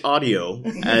much audio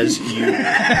as you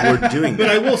were doing But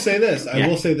I that. will say this. I Yeah.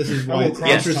 will say this is I why will it's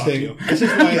cross-talk interesting. you. This is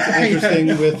why it's interesting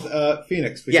with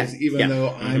Phoenix, because Yeah, even yeah. though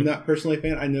I'm Mhm. not personally a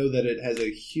fan, I know that it has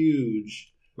a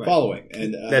huge Right. following,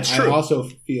 and That's I true. also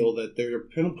feel that there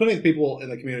are plenty of people in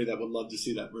the community that would love to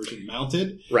see that version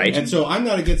mounted. Right. And so I'm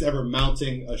not against ever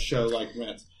mounting a show like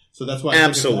Rent. So that's why I think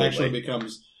Absolutely. it actually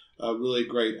becomes a really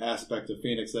great aspect of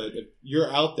Phoenix, that if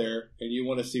you're out there and you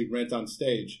want to see Rent on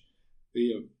stage,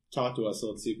 talk to us. So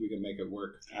let's see if we can make it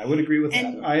work. I would agree with that.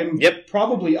 And- I am Yep.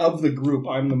 probably of the group.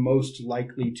 I'm the most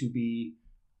likely to be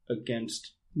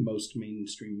against most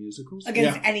mainstream musicals.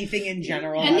 against Yeah. anything in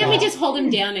general. And then we at just hold him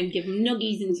down and give him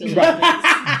noogies and so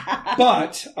all.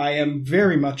 But I am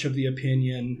very much of the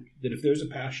opinion that if there's a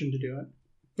passion to do it,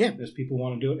 Yeah. there's people who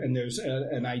want to do it, and there's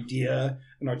an idea,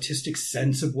 an artistic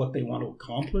sense of what they want to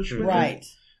accomplish with it, Right.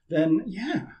 then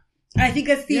yeah. And I think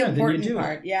that's the Yeah, then you important do it.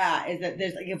 part. Yeah, is that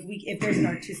there's like if there's an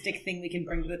artistic thing we can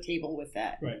bring to the table with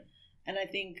that. Right. And I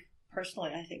think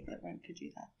personally, I think that Rent could do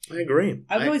that. I agree.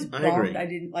 I was always I agree. bummed I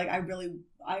didn't like. I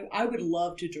would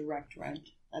love to direct Rent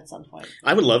at some point.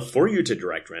 I would love for you to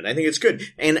direct Rent. I think it's good,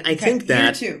 and I think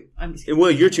that year two. I'm just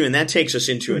well, year two, and that takes us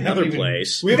into We another haven't even-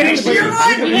 place. We haven't Finished actually- year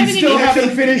one! We We haven't still even-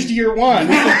 haven't finished year one.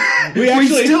 We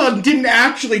actually still didn't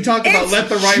actually talk about It's Let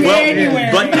the Right One In.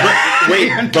 January. But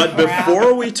Crap.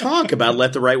 before we talk about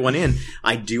Let the Right One In,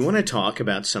 I do want to talk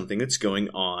about something that's going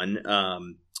on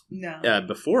no.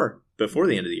 before the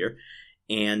end of the year,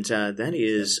 and that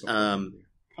is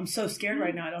I'm so scared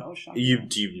right now. I don't know what Sean. do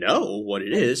you know what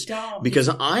it is? Don't. Because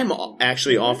I'm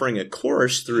actually offering a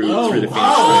course through the Phoenix. God,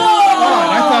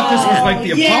 I thought this was like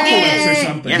the apocalypse or Yay!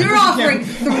 something. Yeah. You're offering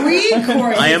 3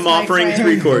 courses. I am my offering friend.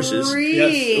 3 courses.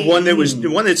 3. One that's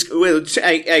well,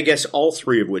 I guess all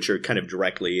 3 of which are kind of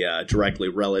directly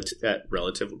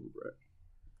relative.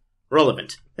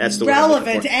 Relevant. That's the word.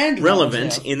 Relevant and relevant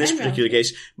relative. in this particular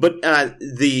case. But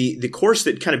the course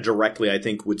that kind of directly, I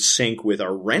think, would sync with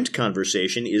our Rent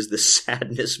conversation is the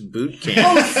Sadness Boot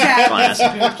Camp Sadness class.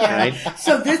 Boot Camp. Right?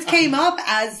 So this came up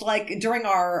as like during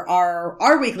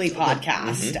our weekly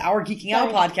podcast, our Geeking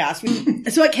Out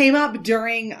podcast. So it came up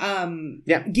during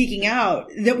Geeking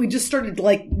Out that we just started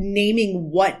like naming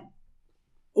what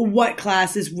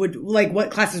classes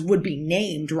would be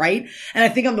named, right? And I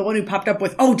think I'm the one who popped up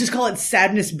with, just call it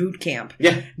Sadness Boot Camp.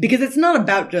 Yeah. Because it's not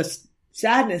about just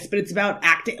sadness, but it's about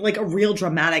acting, like a real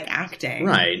dramatic acting.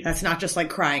 Right. That's not just like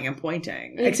crying and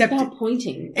pointing. It's about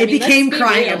pointing. It became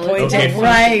crying and pointing.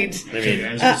 Right. I mean,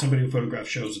 as somebody who photographs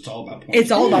shows, it's all about pointing.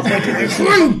 It's all about pointing. Who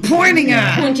are you pointing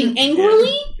at? Pointing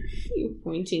angrily? You're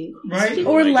pointing. Right.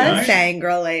 Or less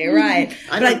angrily, right.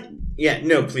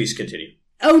 Please continue.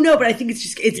 Oh no, but I think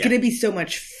it's going to be so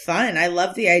much fun. I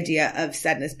love the idea of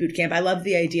Sadness Boot Camp. I love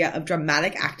the idea of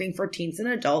dramatic acting for teens and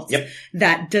adults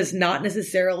that does not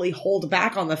necessarily hold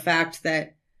back on the fact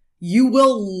that you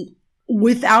will,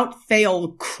 without fail,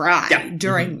 cry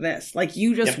during this. Like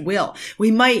you just will.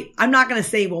 I'm not going to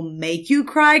say we'll make you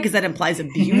cry because that implies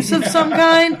abuse of some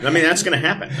kind. I mean, that's going to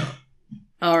happen.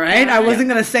 All right. I wasn't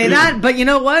going to say that, but you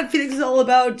know what? Phoenix is all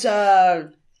about,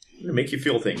 to make you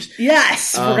feel things.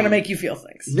 Yes, we're going to make you feel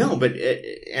things. No, but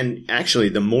and actually,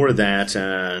 the more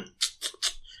that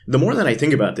I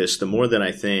think about this, the more that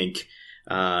I think,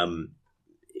 I'm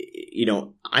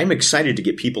excited to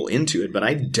get people into it, but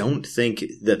I don't think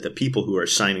that the people who are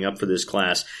signing up for this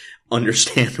class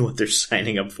understand what they're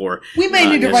signing up for. We may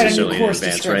need to write a new course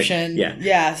description. Right? Yeah.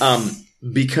 Yes.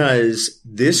 Because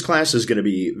this class is going to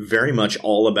be very much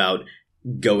all about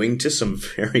going to some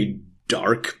very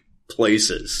dark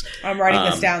places. I'm writing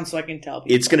this down so I can tell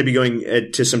people. It's going to be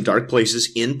going to some dark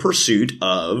places in pursuit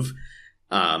of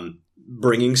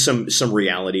bringing some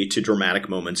reality to dramatic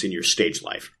moments in your stage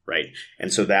life, right?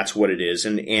 And so that's what it is.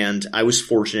 And I was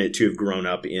fortunate to have grown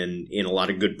up in a lot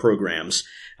of good programs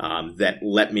that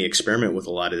let me experiment with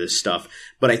a lot of this stuff.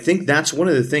 But I think that's one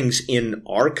of the things in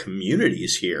our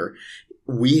communities here.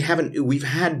 We've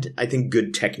had, I think,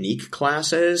 good technique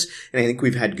classes, and I think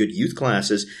we've had good youth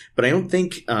classes, but I don't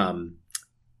think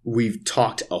we've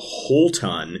talked a whole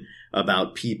ton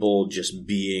about people just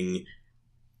being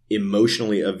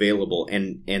emotionally available,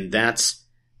 and that's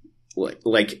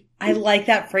like I like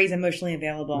that phrase, emotionally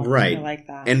available. Right. I like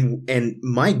that. And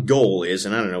my goal is,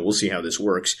 and I don't know, we'll see how this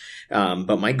works,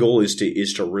 but my goal is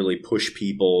to really push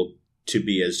people to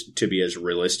be as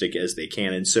realistic as they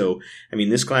can. And so, I mean,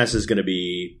 this class is going to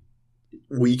be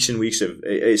weeks and weeks of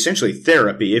essentially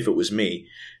therapy if it was me.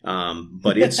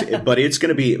 But it's going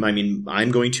to be, I mean,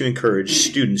 I'm going to encourage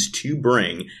students to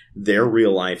bring their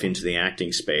real life into the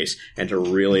acting space and to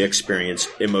really experience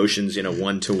emotions in a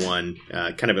one-to-one,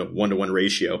 kind of a one-to-one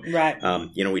ratio. Right.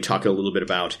 We talk a little bit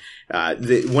about,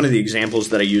 one of the examples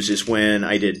that I use is when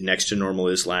I did Next to Normal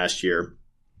Is last year.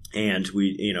 And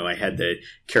I had the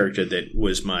character that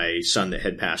was my son that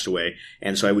had passed away.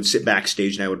 And so I would sit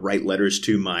backstage and I would write letters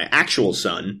to my actual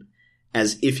son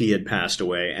as if he had passed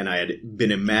away, and I had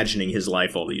been imagining his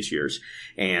life all these years.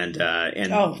 And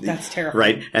that's terrible.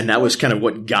 Right? And that was kind of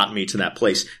what got me to that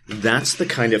place. That's the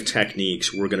kind of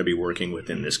techniques we're going to be working with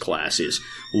in this class is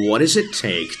what does it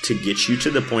take to get you to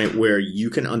the point where you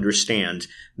can understand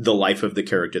the life of the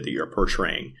character that you're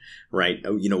portraying, right?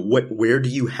 Where do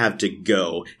you have to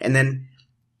go? And then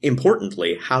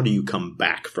importantly, how do you come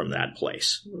back from that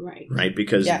place? Right. Right?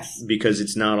 Because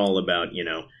it's not all about,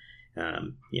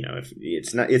 if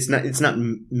it's not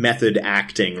method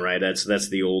acting, right? That's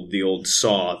the old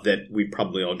saw that we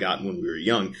probably all got when we were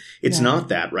young. It's not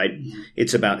that, right?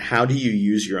 It's about how do you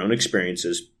use your own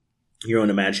experiences, your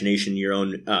own imagination, your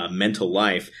own mental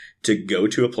life to go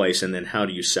to a place, and then how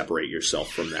do you separate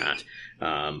yourself from that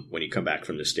when you come back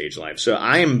from the stage life? So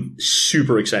I am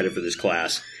super excited for this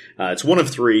class. It's one of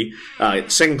three.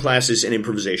 Second class is an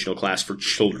improvisational class for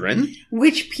children.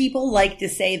 Which people like to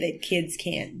say that kids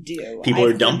can't do. People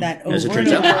are dumb, that as it over and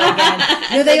turns over out.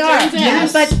 again. No, they are.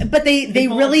 Yes. But they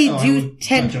really do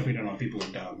tend. I'm jumping in on people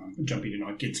are dumb. I'm jumping in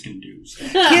on kids can do. So.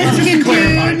 Kids can do.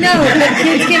 But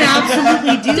kids can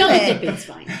absolutely do Double it. dip is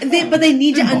fine. But they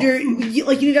need to you need to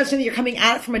understand that you're coming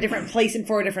at it from a different place and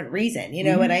for a different reason. You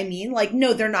know what I mean? Like,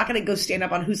 no, they're not going to go stand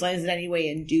up on Whose Line Is It Anyway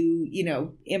and do,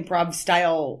 improv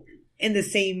style in the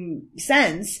same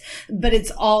sense, but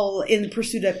it's all in the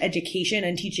pursuit of education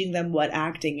and teaching them what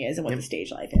acting is and what the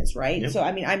stage life is, right? Yep. So,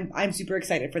 I mean, I'm super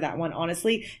excited for that one,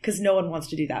 honestly, because no one wants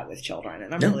to do that with children,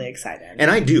 and I'm really excited. And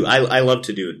I do. I love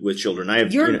to do it with children.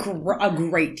 You're a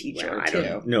great teacher, I too.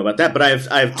 don't know about that, but I've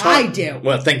taught. I do.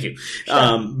 Well, thank you.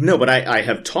 No, but I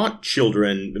have taught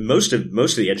children. Most of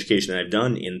the education that I've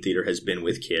done in theater has been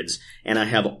with kids, and I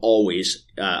have always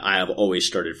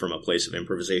started from a place of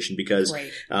improvisation because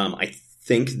I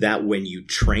think that when you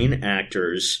train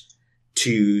actors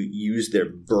to use their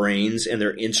brains and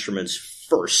their instruments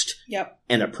first,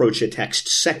 and approach a text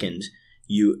second,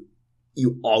 you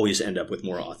always end up with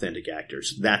more authentic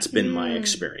actors. That's been my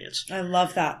experience. I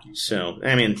love that. So,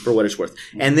 I mean, for what it's worth.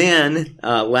 And then,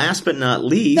 last but not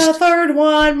least, the third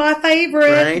one, my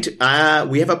favorite. Right?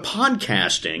 We have a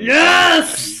podcasting.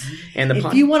 Yes! And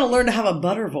if you want to learn to have a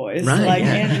butter voice,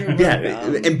 Andrew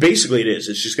Burkham. And basically it is.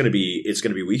 It's just going to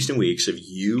be weeks and weeks of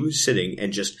you sitting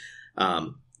and just,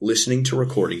 listening to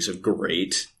recordings of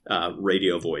great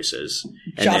radio voices,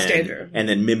 and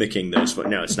then mimicking those.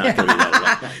 No, it's not going to be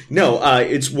that at all. No,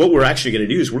 it's what we're actually going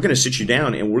to do is we're going to sit you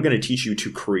down and we're going to teach you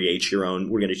to create your own.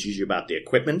 We're going to teach you about the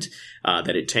equipment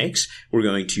that it takes. We're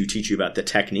going to teach you about the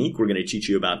technique. We're going to teach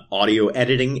you about audio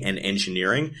editing and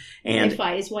engineering. And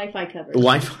Wi-Fi covered.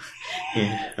 Wi-Fi.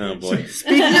 Yeah. Oh boy.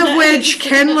 Speaking of which,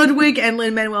 Ken Ludwig and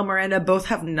Lin-Manuel Miranda both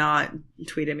have not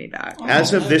tweeted me back.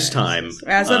 As of this time.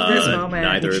 As of this moment.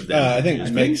 Neither of them. I think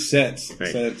it makes sense. Right.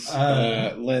 Since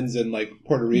Lynn's in like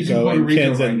Puerto He's in Rico Puerto and Rico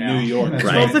Ken's right in now. New York. That's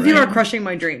Right. Both of you are crushing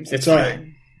my dreams. It's all right.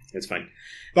 It's fine.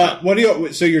 But what do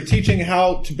you? So you're teaching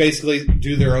how to basically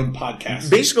do their own podcast.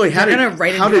 Basically, how They're to gonna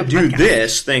write how into to a do podcast.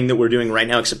 this thing that we're doing right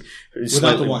now, except it's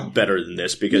Without the slightly wine. better than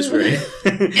this because we're.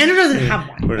 Andrew doesn't have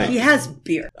We're one. not- He has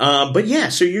beer. But yeah,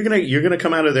 so you're gonna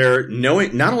come out of there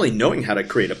not only knowing how to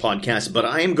create a podcast, but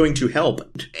I am going to help.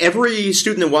 Every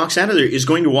student that walks out of there is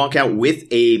going to walk out with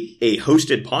a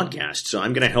hosted podcast. So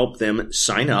I'm going to help them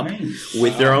sign up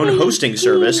with their own hosting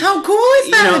service. How cool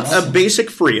is that? A basic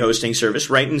free hosting service,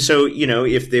 right? And so,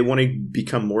 if they want to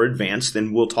become more advanced,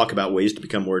 then we'll talk about ways to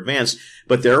become more advanced.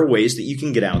 But there are ways that you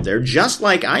can get out there, just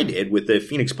like I did with the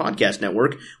Phoenix Podcast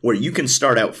Network, where you can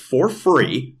start out for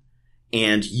free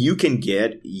and you can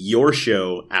get your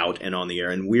show out and on the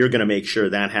air. And we're going to make sure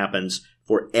that happens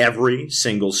for every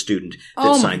single student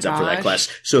that signs up for that class.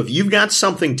 So if you've got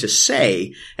something to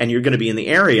say and you're going to be in the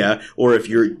area, or if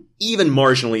you're even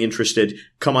marginally interested,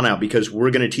 come on out, because we're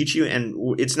going to teach you.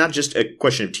 And it's not just a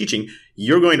question of teaching.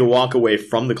 You're going to walk away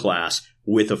from the class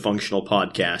with a functional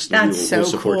podcast. That's so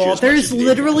cool. There's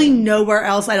literally nowhere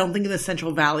else, I don't think, in the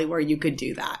Central Valley where you could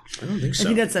do that. I don't think so. I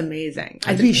think that's amazing.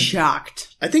 I'd be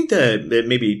shocked. I think that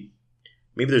maybe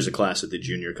there's a class at the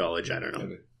junior college. I don't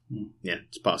know. Yeah,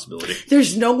 it's a possibility.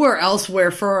 There's nowhere else where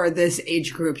for this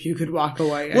age group you could walk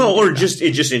away. Well, or just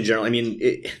in general. I mean,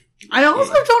 I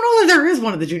also don't know that there is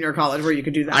one at the junior college where you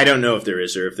could do that. I don't know if there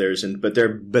is or if there isn't, but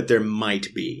there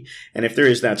might be. And if there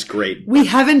is, that's great. I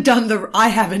haven't done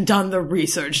the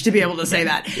research to be able to say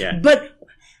that. Yeah. But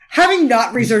having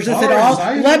not researched this at far all, as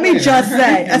I am let me aware. just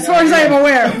say, as far as I am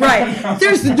aware, right,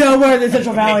 there's nowhere in the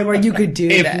Central Valley where you could do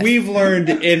If this. we've learned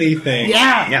anything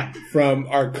Yeah. from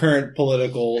our current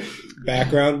political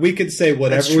background, we could say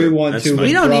whatever That's we true. want That's to. fine. with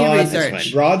We don't need broad-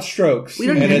 research. Broad strokes. We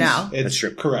don't And need it it's- now. It's That's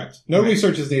true. correct. No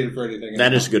research is needed for anything.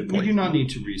 That is a good We point. do not need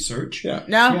to research. Yeah.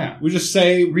 No? Yeah. We just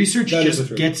say Research that is the just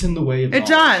truth. gets in the way of It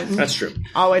knowledge. does. That's true.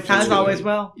 Always has, Absolutely. always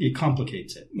will. It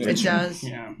complicates it. It does.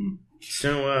 Yeah.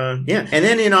 So, yeah. And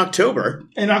then in October,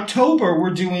 In October, we're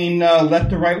doing Let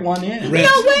the Right One In. Red.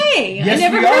 No way! Yes, I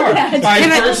never we heard are. that.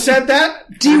 I first said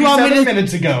that Do you want me 37 to-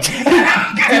 minutes ago. Do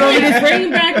you want me to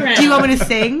Bring back around. Do you want me to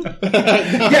sing?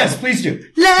 Yes, please do.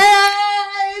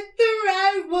 Let the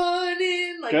right one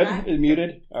in. Like Good? that. Is it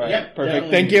muted? All right. Yep. Perfect.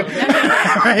 Yeah. Thank you. All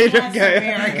right. That's Okay.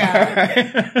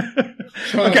 America.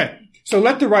 All right. Okay. So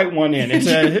Let the Right One In.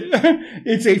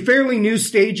 It's a fairly new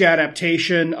stage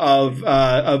adaptation of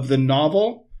the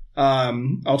novel.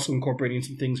 Also incorporating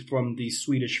some things from the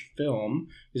Swedish film.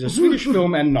 There's a Swedish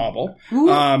film and novel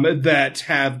that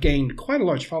have gained quite a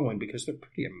large following because they're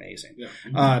pretty amazing.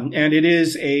 Yeah. And it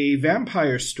is a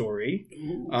vampire story,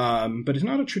 but it's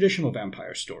not a traditional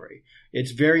vampire story.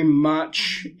 It's very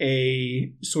much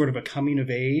a sort of a coming of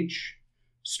age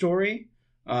story.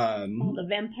 All the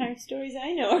vampire stories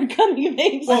I know are coming of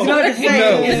age. Well, no, to say,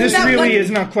 No, isn't this that really like- is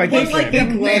not quite the It's like the same.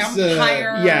 Think less,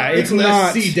 vampire. Yeah, it's Think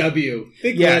less not CW.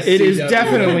 Think Yeah, less it is CW.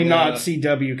 definitely not Yeah.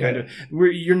 CW kind of.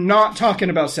 You're not talking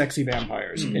about sexy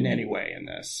vampires in any way in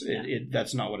this.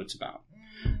 That's not what it's about.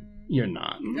 You're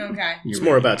not. Okay. It's You're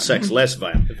more really about not. sex, less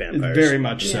vampires. Very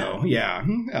much so, yeah.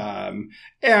 And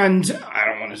I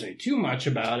don't want to say too much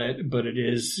about it, but it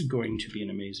is going to be an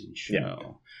amazing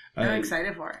show. I'm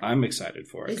excited for it. I'm excited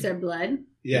for it. Is there blood?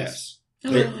 Yes. Oh.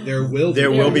 There will There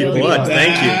be. will be will be blood. blood.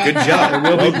 Thank you. Good job.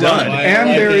 There will well be blood. done. And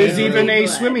Like there it. is even a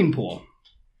Blood. swimming pool.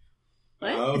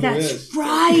 What? Oh, there That's is.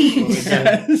 right.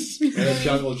 Yes. And a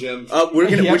jungle gym.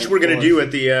 Yeah. Which we're gonna do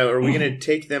at the? Are we gonna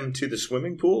take them to the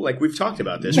swimming pool? Like we've talked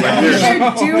about this, right? We There's-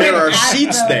 should do there it are at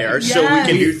seats the- there, so we Yes.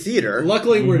 can do theater.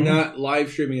 Luckily, we're Mhm. not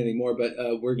live streaming anymore, but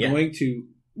we're Yeah. going to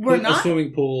We're put a not.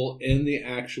 swimming pool in the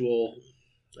actual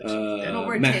But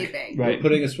we're Mac. taping. Right. We're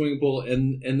putting a swimming pool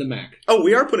in the Mac. Oh,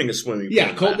 we are putting a swimming pool. Yeah,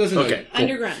 in Colt that. doesn't know. Okay. Cool.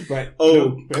 Underground. Right. Oh,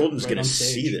 No, Colton's right gonna on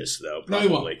see stage. this though, No, he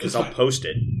won't. probably because It's I'll fine. post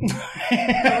it.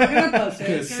 We're gonna post it.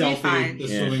 It's gonna be fine. the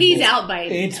Yeah. swimming He's pool. out by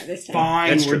It's this time. fine.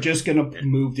 That's We're true. just going to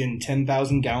move in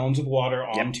 10,000 gallons of water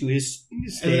onto his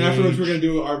stage. And then afterwards, we're going to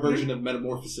do our version of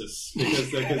Metamorphosis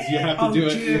because you have to Oh, do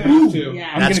it. You dude. have to.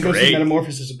 Yeah. I'm That's going to go great. see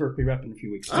Metamorphosis at Berkeley Rep in a few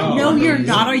weeks. Oh. No, you're amazing.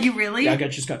 not. Are you really? Yeah, I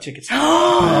just got tickets.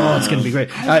 Oh, It's going to be great.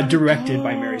 I wanna Directed go.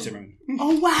 by Mary Zimmerman.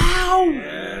 Oh wow!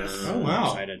 Oh, wow. I'm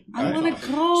excited. I want to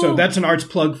go. So that's an arts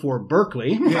plug for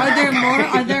Berkeley. Are there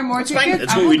more That's fine. tickets?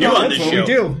 That's I what we wanna do go. on That's this what show.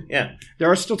 we do. Yeah.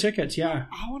 There are still tickets, yeah.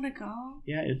 I want to go.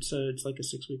 Yeah, it's like a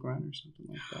 6-week run or something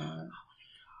like that.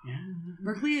 Yeah.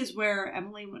 Berkeley is where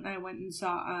Emily and I went and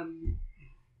saw.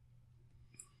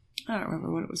 I don't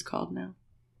remember what it was called now.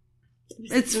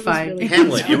 It's It was fine. really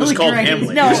Hamlet. It was really called great.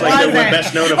 Hamlet. No, It was like the wasn't.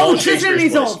 best known of all Tristan and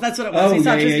Shakespeare's plays. Isolde. That's what it was. We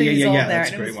saw Tristan and Isolde there. That's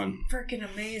a and it great was one.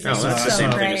 freaking amazing. Oh, that's so the same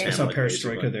thing great. as I saw Hamlet, Perestroika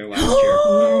basically. there last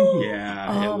year. Yeah,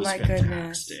 Oh, it was my goodness.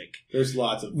 fantastic. There's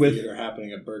lots of With- theater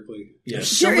happening at Berkeley. There's Yes.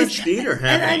 so There much is- theater And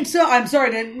happening. I'm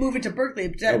sorry to move it to Berkeley.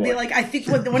 But Oh, boy. I think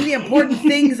one of the important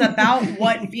things about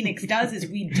what Phoenix does is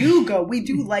we do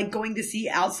like going to see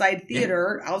outside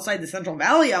theater, outside the Central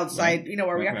Valley, outside,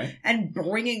 where we are, Right. and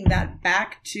bringing that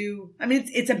back to, I mean,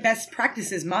 it's a best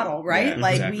practices model, right? Yeah,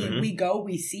 like exactly. we go,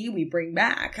 we see, we bring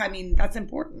back. I mean, that's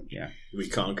important. Yeah. We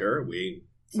conquer. We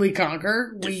We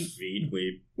conquer, we defeat.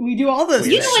 we do all those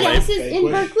We You know things. what else is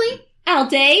in Banquet. Berkeley? All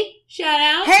Day. Shout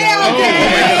out. Hey, Oh,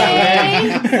 Alday!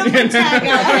 my God. Someone tag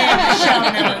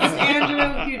out there.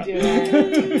 Andrew, you do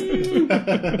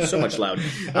it. So much loud.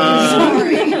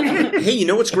 Sorry. Hey, you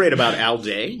know what's great about Al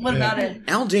Day? What about it?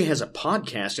 Al Day has a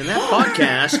podcast, and that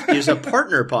podcast is a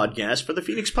partner podcast for the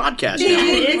Phoenix Podcast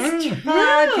Network. It's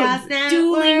podcast network.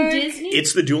 Dueling Disney.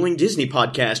 It's the Dueling Disney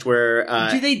podcast where,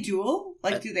 Do they duel?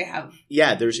 Like, do they have?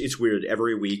 yeah, it's weird.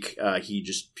 Every week, he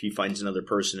finds another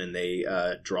person and they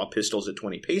draw pistols at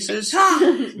 20 paces,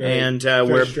 and Very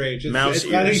wear strange. mouse It's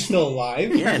glad ears. he's still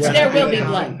alive. Yeah, it's- There will be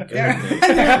blood. There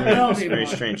will It's be very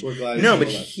more. strange. We're glad he's No, still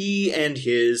but alive. he and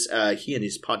his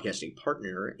podcasting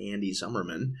partner Andy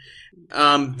Zummerman,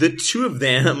 the two of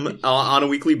them on a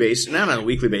weekly basis, not on a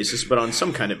weekly basis, but on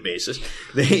some kind of basis,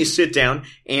 they sit down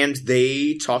and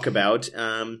they talk about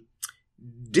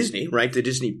Disney, right? The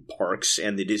Disney parks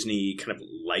and the Disney kind of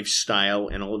lifestyle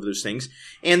and all of those things.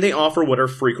 And they offer what are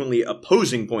frequently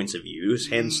opposing points of views,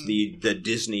 hence the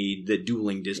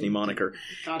dueling Disney moniker.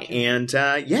 Gotcha. And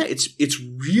it's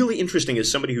really interesting as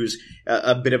somebody who's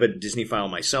a bit of a Disney-phile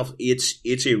myself.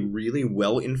 It's a really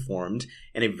well-informed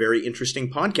and a very interesting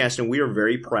podcast, and we are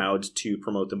very proud to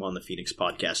promote them on the Phoenix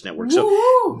Podcast Network. So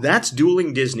Woo! that's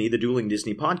Dueling Disney, the Dueling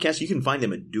Disney podcast. You can find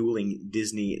them at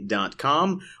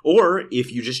duelingdisney.com, or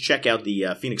if you just check out the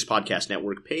Phoenix Podcast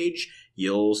Network page,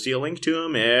 you'll see a link to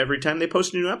them every time they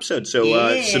post a new episode. So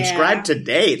Yeah. subscribe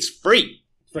today. It's free.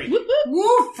 Whoop, whoop.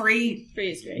 Woo! Free.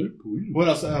 Free is great. What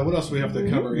else? What else do we have to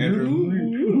cover,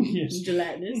 Andrew? Yes.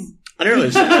 Gelatinous. I don't know.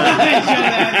 It's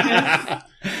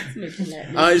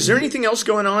gelatinous. Is there anything else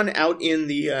going on out in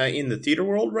the theater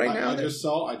world right now? I just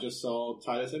saw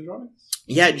Titus Andronicus.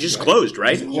 Yeah, it just closed,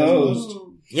 right? Just Closed.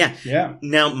 Yeah. Yeah.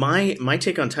 Now, my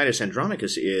take on Titus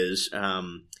Andronicus is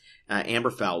Amber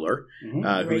Fowler,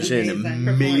 Mhm. who's an Amazing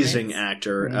amazing performance.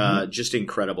 actor, Mhm. just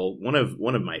incredible. One of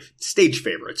my stage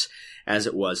favorites, as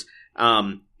it was.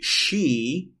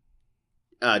 She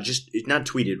just not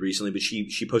tweeted recently, but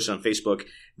she posted on Facebook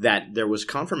that there was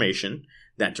confirmation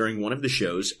that during one of the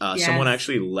shows, Yes. someone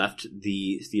actually left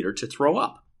the theater to throw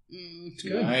up.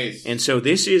 Good. Nice. And so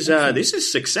this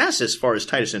is success as far as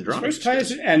Titus Andronicus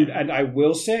goes. And I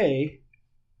will say,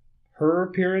 her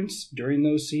appearance during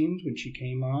those scenes when she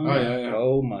came on, Oh, yeah.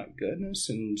 oh my goodness,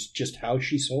 and just how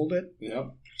she sold it.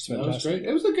 Yep. It's That was fantastic. great.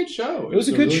 It was a good show. It was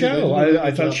a good really show. really I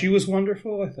good thought job. she was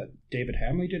wonderful. I thought David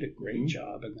Hamley did a great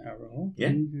job in that role. Yeah.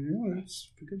 And,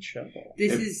 it's a good show.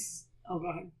 This is. Oh, go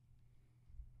ahead.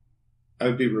 I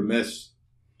would be remiss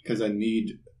because I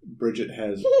need. Bridget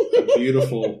has a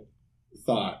beautiful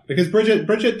thought, because Bridget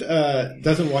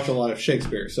doesn't watch a lot of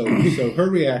Shakespeare, so her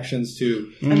reactions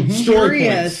to story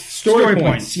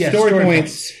points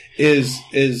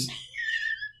is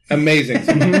amazing.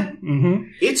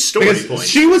 It's story points.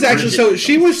 She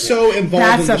was so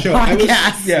involved in the show. I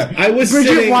was Bridget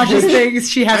sitting, watches things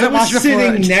she hasn't watched before. I was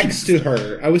sitting next to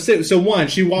her. So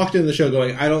she walked into the show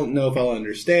going, I don't know if I'll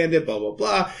understand it, blah blah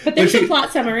blah. But there's a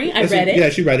plot summary. I read it. Yeah,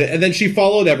 she read it, and then she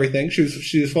followed everything. She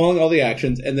was following all the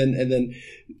actions, and then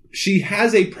she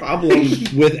has a problem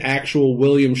with actual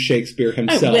William Shakespeare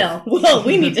himself. Will,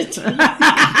 we need to.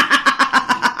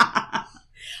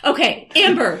 Okay,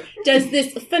 Amber does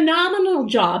this phenomenal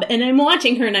job, and I'm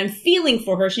watching her and I'm feeling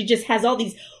for her. She just has all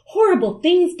these horrible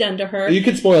things done to her. You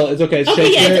can spoil it. It's okay. It's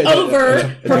okay, Shakespeare. yeah, it's over.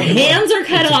 Her hands are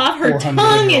cut off. Her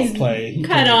tongue is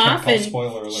cut off.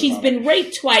 And she's been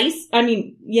raped twice. I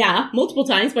mean, multiple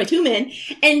times by 2 men.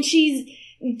 And she's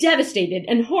devastated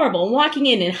and horrible, walking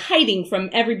in and hiding from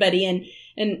everybody.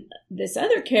 And this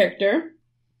other character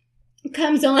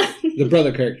comes on. The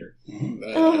brother character.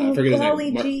 I forget his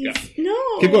name. Jeez. No.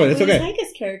 Keep going. It's okay. It was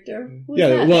Tychus' character. It was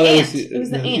the aunt. It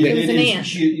was an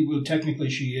aunt. Technically,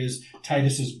 she is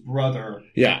Titus's brother.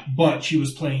 Yeah. But she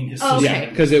was playing his sister. Yeah,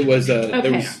 because it was,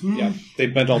 they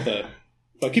bent all the...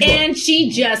 But keep going. And she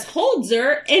just holds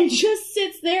her and just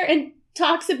sits there and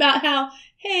talks about how,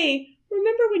 hey,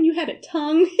 remember when you had a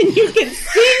tongue and you could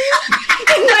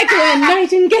sing like a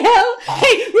nightingale?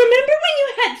 Hey, remember when you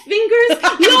had fingers,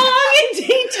 long and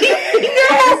dainty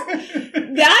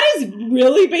fingers? That is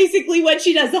really basically what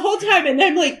she does the whole time. And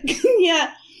I'm like,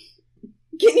 yeah,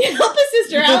 can you help a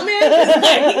sister out, man?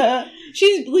 Like,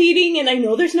 she's bleeding, and I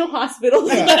know there's no hospitals,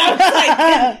 but I was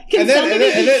like, can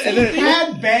somebody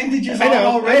had bandages on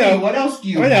already. I know. What else do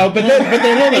you? I know, but then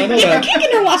hold on. You're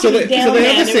kicking her off So they have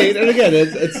a scene, and again,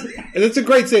 it's a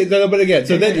great scene. No, but again,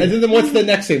 so then what's the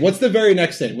next scene? What's the very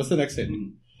next scene? What's the next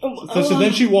scene? So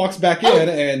then she walks back in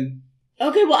and.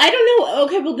 Okay, well, I don't know.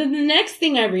 Okay, well, then the next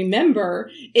thing I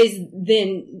remember is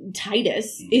then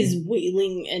Titus is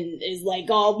wailing and is like,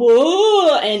 oh,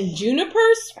 whoa, and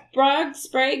Juniper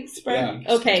Sprague. Yeah.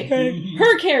 Okay,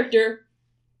 her character,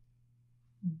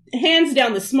 hands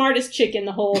down the smartest chick in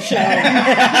the whole show.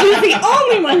 She's the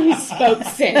only one who spoke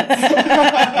sense.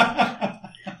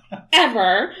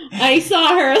 Ever. I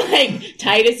saw her, like,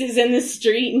 Titus is in the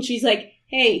street and she's like,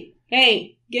 hey,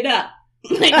 get up.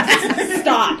 Like,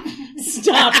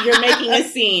 stop, you're making a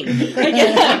scene. Like,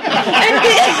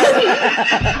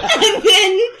 and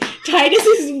then Titus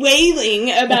is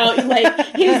wailing about, like,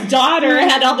 his daughter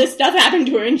had all this stuff happen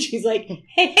to her, and she's like,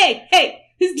 hey,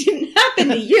 this didn't happen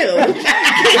to you. It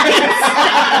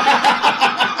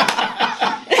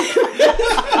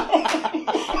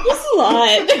was a lot.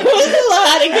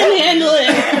 I couldn't handle it.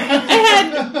 I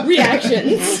had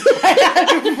reactions.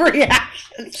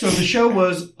 So the show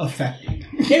was affecting.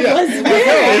 It was It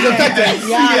was effective.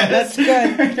 Yeah, that's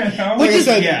good. Like I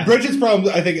said, Bridget's problems,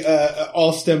 I think,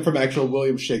 all stem from actual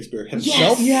William Shakespeare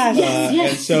himself. Yes.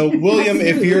 And so, William,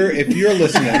 if you're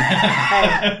listening,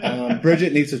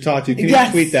 Bridget needs to talk to you. Can you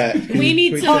tweet that? We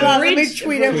need to hold on. Let me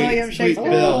tweet at William Shakespeare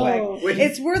Bill. real quick.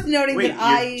 It's worth noting that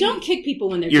I don't kick people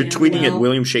when they're You're tweeting at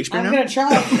William Shakespeare I'm now? going to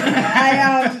try.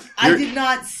 I did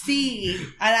not see,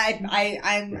 and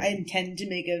I intend to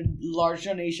make a large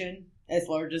donation, as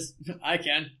large as I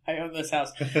can. I own this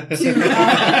house.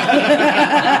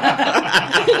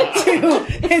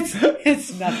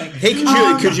 It's nothing. Hey,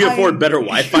 could you afford better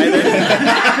Wi-Fi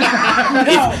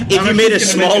then? If you made a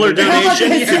smaller donation,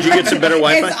 could you get some better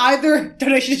Wi-Fi? It's either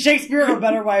donation to Shakespeare or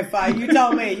better Wi-Fi. You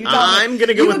tell me. I'm going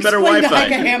to go with better Wi-Fi.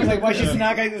 Heike Hamlet why she's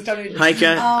not getting this donation. Heike,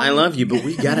 I love you, but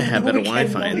we got to have better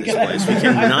Wi-Fi in this place. We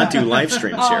cannot do live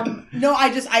streams here. No,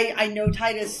 I know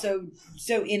Titus so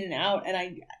in and out,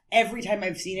 and every time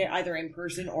I've seen it, either in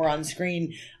person or on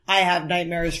screen, I have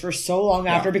nightmares for so long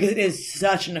after because it is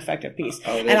such an effective piece.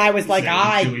 And I was like,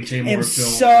 I am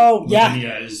so,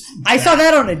 I saw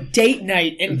that on a date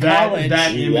night in college.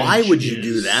 Why would you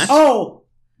do that? Oh,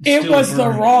 it was the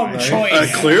wrong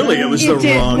choice. Clearly, it was the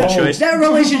wrong choice. That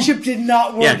relationship did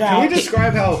not work out. Can we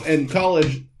describe how in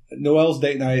college Noelle's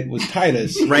date night was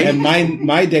Titus, right? And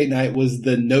my date night was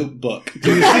The Notebook.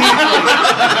 Do you see?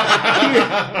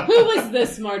 Who was the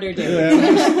smarter dude?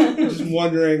 Yeah, just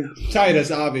wondering. Titus,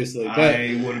 obviously. But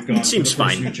I would have gone. It seems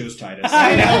fine. Who chose Titus?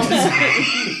 I know.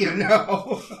 You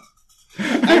know.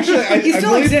 Actually, he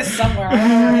still exists somewhere.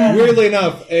 Weirdly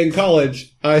enough, in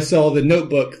college, I saw The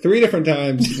Notebook 3 different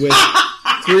times with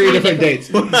 3 different dates.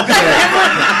 I've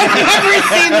never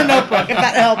seen The Notebook, if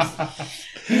that helps.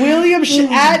 William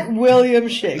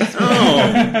Shakespeare.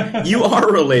 Oh, you are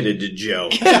related to Joe.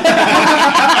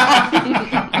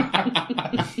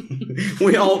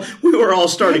 we were all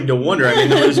starting to wonder. I mean,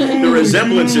 the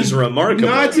resemblance is remarkable.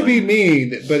 Not to be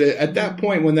mean, but at that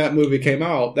point when that movie came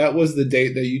out, that was the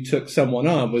date that you took someone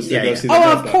on was to go see the Oh,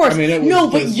 Dead of Note. course. I mean, it no,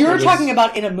 was but just- you're it was- talking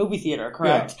about in a movie theater,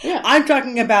 correct? Yeah. I'm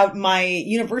talking about my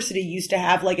university used to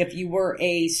have, like, if you were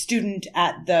a student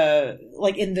at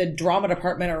in the drama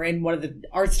department or in one of the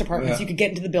arts departments, you could get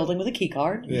into the building with a key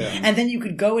card. Yeah. And then you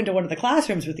could go into one of the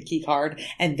classrooms with the key card,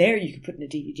 and there you could put in a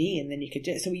DVD, and then you could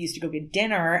so we used to go get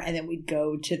dinner, and then we'd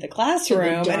go to the classroom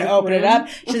and dark open it room? up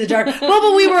to the dark. Well,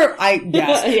 but we were,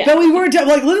 Yeah. but we were,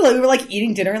 like, literally, we were, like,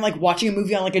 eating dinner and, like, watching a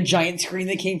movie on, like, a giant screen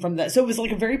that came from so it was,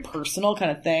 like, a very personal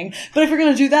kind of thing. But if you're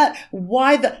gonna do that,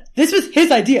 this was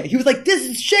his idea. He was like, this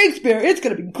is Shakespeare, it's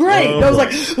gonna be great. Oh, and I was boy.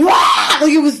 like, Wah!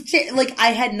 Like, it was, like, I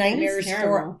had nightmares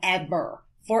terrible. forever.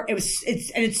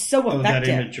 It's so Oh, that effective.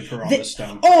 image of her on The- the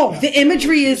stone. Oh, the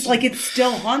imagery is like, it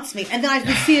still haunts me. And then I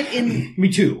would see it in, Me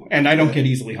too. And I don't get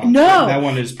easily haunted. No. That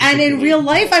one is and in particularly- real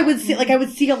life, I would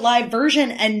see a live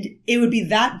version, and it would be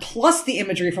that plus the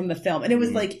imagery from the film. And it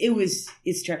was like,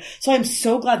 it's true. So I'm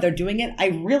so glad they're doing it. I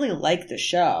really like the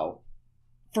show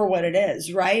for what it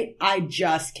is, right? I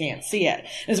just can't see it.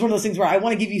 It's one of those things where I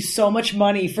want to give you so much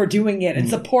money for doing it and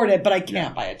support it, but I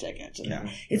can't buy a ticket. Yeah.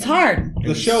 It's hard.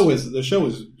 The show was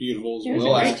beautiful. It was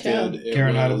Well a great acted. It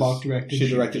Karen was- Heidelbach directed. She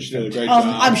directed. She did a great job.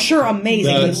 I'm sure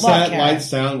amazing. The We love set, Karen. light,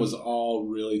 sound was all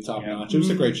really top notch. It was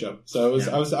a great show. So it was.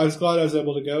 I was glad I was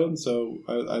able to go, and so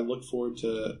I look forward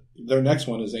to their next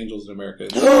one is Angels in America.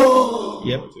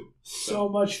 Yep. So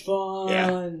much fun.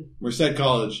 Yeah. Merced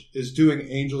College is doing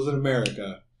Angels in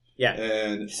America. Yeah.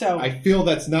 And So- I feel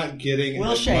that's not getting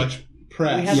We'll as shake. much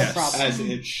press We have Yes. a problem. as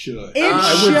it should. It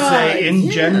I would say, should. in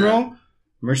Yeah. general,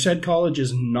 Merced College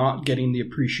is not getting the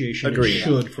appreciation Agreed. it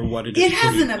should for what it is. It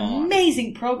has an putting on.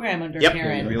 amazing program under Yep.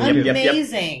 Karen. Really do. Yep, yep.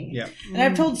 Amazing. Yeah. And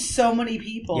I've told so many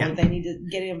people Yeah. that they need to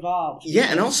get involved. Yeah,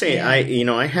 and I'll say Yeah.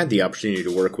 I had the opportunity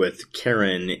to work with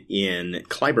Karen in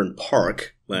Clyburn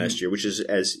Park last year, which is,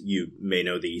 as you may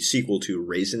know, the sequel to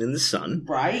Raisin in the Sun.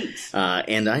 Right.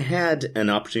 And I had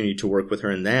an opportunity to work with her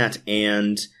in that,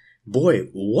 and boy,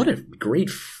 what a great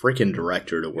freaking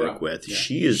director to work with. Yeah.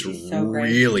 She is She's so great.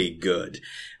 really good.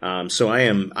 So I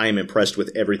am impressed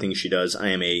with everything she does. I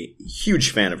am a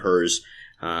huge fan of hers.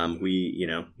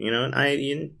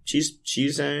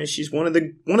 She's one of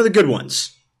the good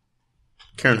ones.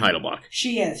 Karen Heidelbach.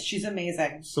 She is. She's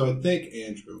amazing. So I think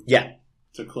Andrew. Yeah.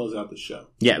 To close out the show.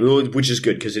 Yeah, which is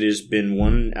good because it has been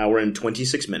 1 hour and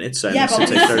 26 minutes Yeah, since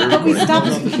but I started we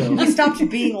recording. stopped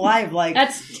being live like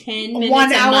That's 10 minutes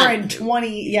 1 a hour month. and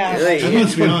 20. Yeah. Hey, And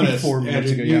let's be honest, 4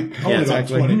 minutes Andrew, ago, yeah. only Yeah, about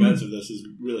exactly. 20 minutes of this is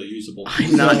really usable.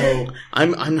 I'm not. So,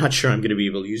 I'm not sure I'm going to be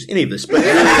able to use any of this, but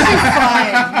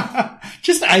Fine.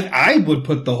 Just, I would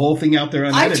put the whole thing out there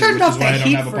on I edited, turned which off is why the I don't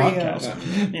heat have a for you.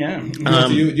 podcast. Yeah.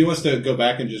 do you want us to go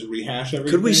back and just rehash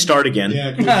everything? could we start again?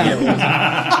 Yeah.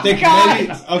 I think maybe,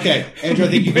 okay, Andrew, I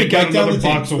think you can Break out break down the another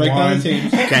box teams. of Break down wine. the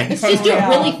teams. Okay. Let's just do it Yeah.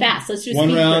 really fast. Let's just One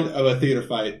be round quick. of a theater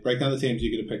fight. Break down the teams.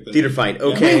 You get to pick the Theater fight.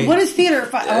 Okay. Wait, what is theater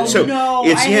fight? Oh, so no.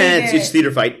 it's I hate it's it.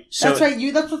 theater fight. So That's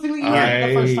right. That's the thing that you heard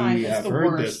the first time. It's have the heard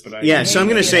worst. this, but I Yeah, so I'm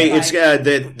going to say Theater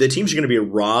it's the teams are going to be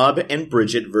Rob and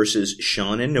Bridget versus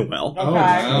Sean and Noel. Okay. Oh,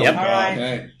 wow. Yep. All right.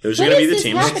 Okay. Those are When going to be is the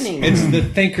this teams. happening? It's the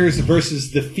thinkers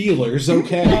versus the feelers.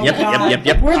 Okay. Yep, God. yep,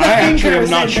 yep. We're the I actually am thinkers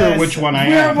not in sure this. which one I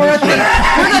we're, am. We're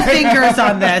the thinkers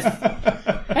on this.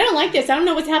 I don't like this. I don't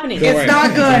know what's happening. Don't It's worry.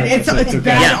 not good. It's okay.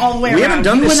 bad Yeah, all the way we around. haven't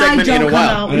done You this and I segment in don't a come while.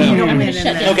 out I when know. you don't I'm win gonna in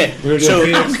shut this. down. Okay. We're So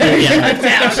doing Phoenix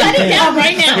yeah. Shut it down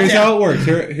right now. Here's how it works.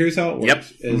 Here's how it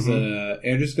works. Yep. Is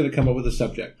Andrew's going to come up with a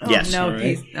subject. Oh, Yes. no, All right?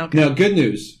 please. Okay. Now, good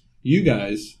news. You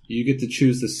guys, you get to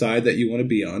choose the side that you want to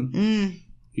be on.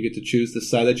 You get to choose the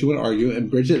side that you want to argue, and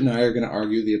Bridget and I are going to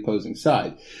argue the opposing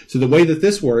side. So the way that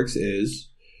this works is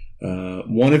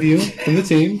one of you from the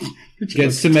team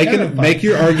gets to make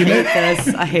your argument.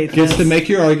 I hate Gets to make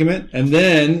your argument, and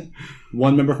then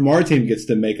one member from our team gets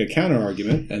to make a counter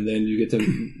argument, and then you get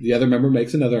to the other member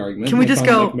makes another argument. Can we and the just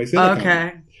final go? member makes the other counter.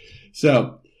 Okay.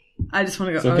 So I just want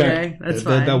to It's go. okay. Okay, that's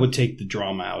fine. That would take the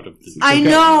drama out of the. I okay.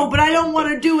 know, but I don't want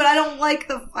to do it. I don't like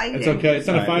the fighting. it's okay. It's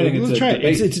not a fighting. Let's It's a try it.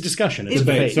 debate. It's a discussion. It's a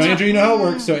debate. debate. So Andrew, you know how it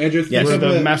works. So Andrew, Yes. We're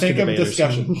the master think of debaters.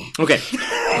 discussion. Okay.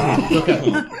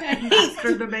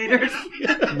 Master debaters.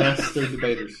 Master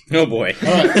debaters. Oh boy.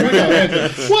 All right, here we go.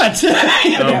 Andrew. What?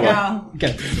 Yeah.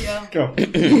 Okay. Yeah. Go.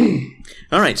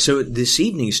 All right. So this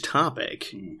evening's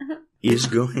topic is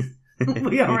going.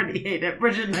 We already hate it.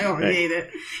 Bridget and I already hate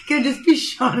it. Can it just be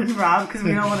Sean and Rob? Because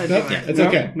we don't want to do Nope, it. it's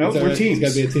okay. No, It's all we're right. teams.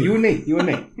 It's got to be a team. You and me. You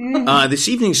and me. This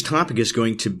evening's topic is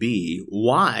going to be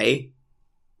why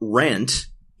Rent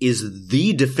is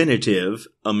the definitive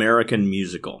American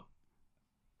musical.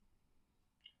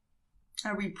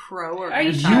 Are we pro or Are you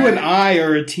anti? You and I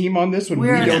are a team on this one.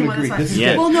 We're we a don't team on agree. this This is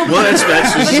Yeah. good. Well, no, Well, this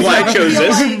is why I chose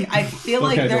this. I feel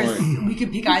Okay, like don't we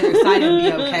could pick either side and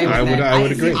be okay with I would- it. I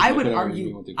would agree. I would Whatever you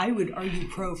argue. want to. I would argue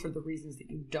pro for the reasons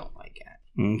that you don't like it.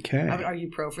 I would Okay. argue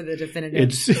pro for the definitive.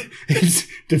 It's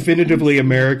definitively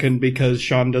American because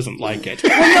Sean doesn't like it.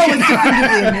 well, no, it's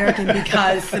definitively American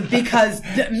because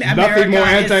America Nothing more is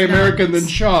anti-American not- than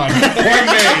Sean. Point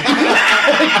made.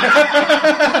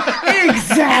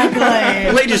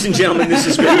 Exactly. Ladies and gentlemen, this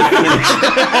has been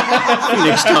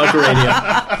Phoenix Talk Radio.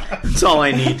 That's all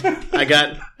I need. I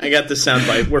got the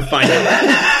soundbite. We're fine. We're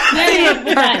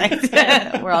done.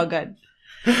 Perfect. We're all good.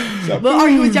 We'll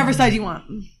argue whichever side you want.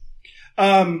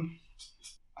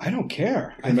 I don't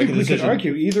care. I Can make think a we could decision.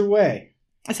 argue either way.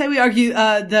 I say we argue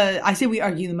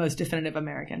the most definitive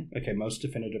American Okay, most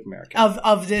definitive American.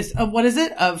 of this. Of what is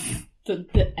it? Of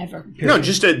The ever. No,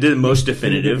 just the most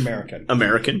definitive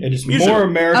American. It is music. more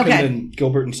American Okay. than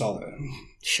Gilbert and Sullivan.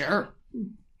 sure, Who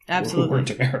absolutely. weren't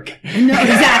American. No,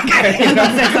 exactly.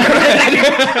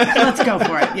 Let's go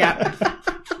for it. Yeah.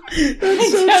 I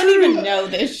don't even know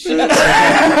this show.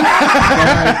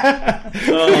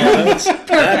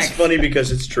 That's funny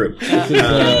because it's true.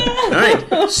 All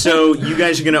right, so you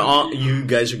guys are going to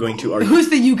argue. Who's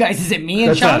the you guys? Is it me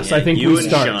and That's Sean? us. I think you we and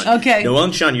start. Sean. Okay. Noel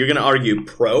and Sean, you're going to argue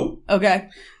pro. Okay.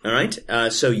 All right,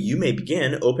 so you may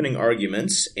begin opening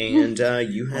arguments, and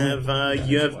you have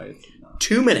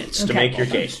 2 minutes to Okay. make your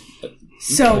case.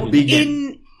 So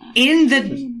Begin. in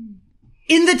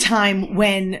the time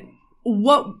when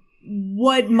what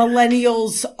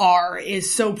millennials are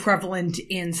is so prevalent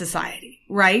in society,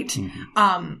 right?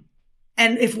 Mm-hmm.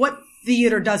 And if what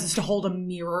theater does is to hold a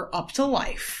mirror up to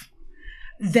life,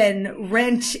 then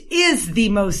Rent is the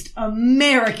most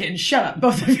American. Shut up,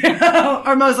 both of you,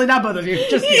 or mostly not both of you,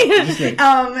 just you.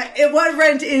 What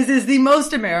Rent is the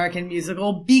most American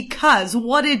musical because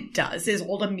what it does is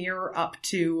hold a mirror up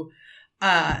to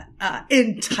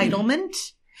entitlement.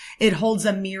 It holds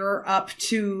a mirror up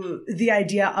to the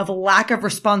idea of a lack of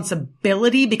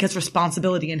responsibility because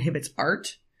responsibility inhibits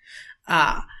art.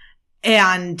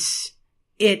 And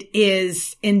it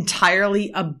is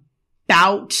entirely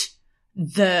about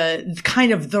the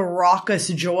kind of the raucous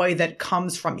joy that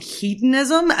comes from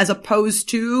hedonism as opposed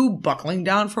to buckling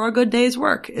down for a good day's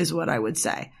work is what I would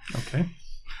say. Okay.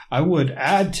 I would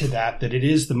add to that it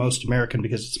is the most American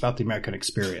because it's about the American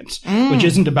experience, Mm. which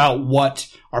isn't about what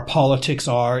our politics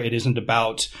are. It isn't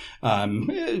about,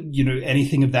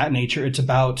 anything of that nature. It's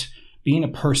about being a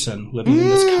person living in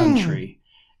this country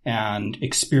and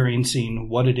experiencing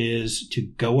what it is to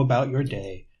go about your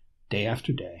day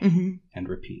after day, and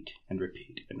repeat and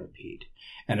repeat and repeat,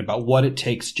 and about what it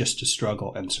takes just to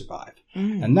struggle and survive.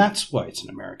 And that's why it's an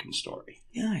American story.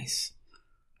 Nice.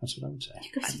 That's what I would say.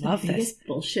 I love this.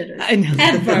 Bullshitters. I know.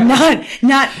 Ever. Not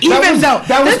even though.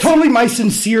 That was totally my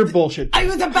sincere bullshit. I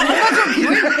was about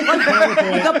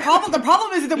the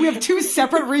problem is that we have two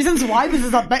separate reasons why this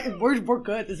is we're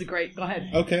good. This is great. Go ahead.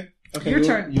 Okay. Your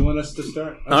turn. You want us to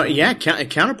start? Yeah,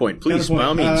 counterpoint, please, by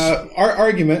all means. Our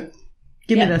argument.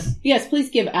 Give me this. Yes, please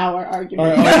give our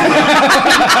argument.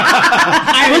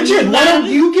 Richard, why don't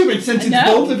you give it since it's No.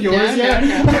 both of yours? No.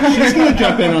 She's going to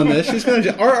jump in on this.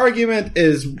 Our argument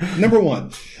is number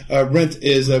one. Rent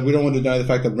is. We don't want to deny the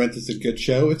fact that Rent is a good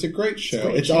show. It's a great show.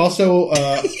 It's also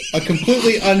a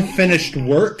completely unfinished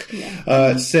work.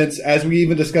 Since, as we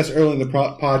even discussed earlier in the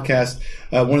podcast,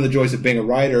 one of the joys of being a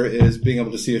writer is being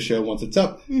able to see a show once it's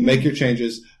up, make your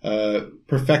changes,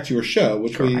 perfect your show,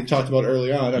 which we talked about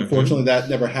early on. Unfortunately, that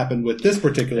never happened with this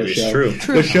particular That is show. true.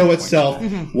 The show itself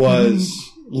was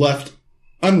left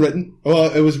unwritten.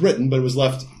 Well, it was written, but it was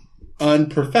left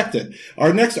unperfected.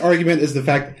 Our next argument is the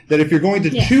fact that if you're going to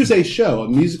choose a show, a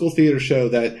musical theater show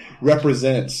that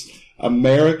represents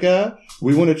America,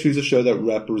 we want to choose a show that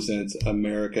represents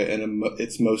America in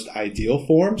its most ideal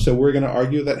form. So we're going to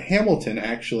argue that Hamilton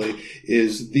actually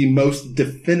is the most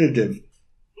definitive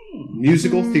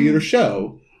musical theater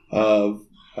show of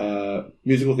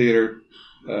musical theater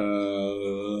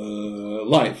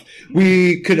life.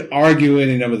 We could argue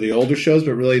any number of the older shows,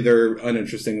 but really they're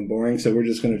uninteresting and boring. So we're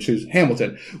just going to choose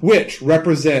Hamilton, which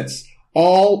represents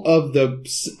all of the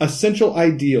essential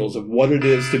ideals of what it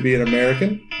is to be an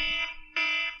American.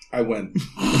 I win.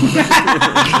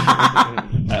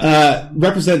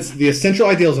 Represents the essential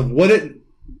ideals of what it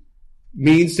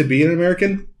means to be an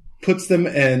American, puts them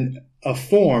in a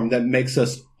form that makes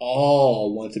us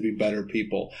all want to be better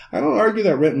people. I don't argue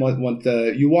that Rent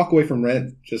you walk away from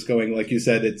Rent just going, like you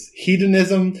said, it's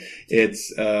hedonism,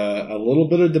 it's a little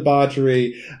bit of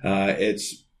debauchery,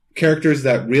 it's characters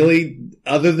that really,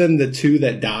 other than the two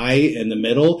that die in the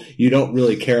middle, you don't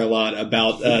really care a lot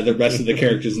about the rest of the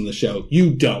characters in the show.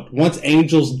 You don't. Once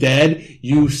Angel's dead,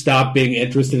 you stop being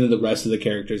interested in the rest of the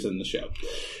characters in the show.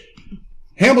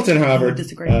 Hamilton, however,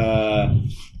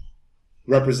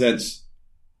 represents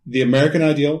the American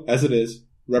ideal as it is,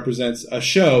 represents a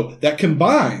show that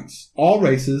combines all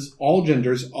races, all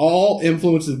genders, all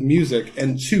influences of music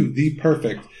into the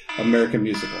perfect American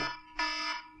musical.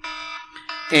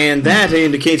 And that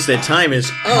indicates that time is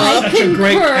up. Such a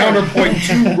great counterpoint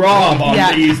to Rob on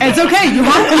these. It's okay.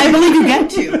 I believe you get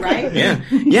to, right?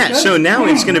 Yeah. So now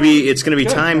it's going to be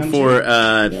time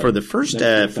for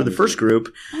the first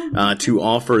group to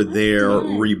offer their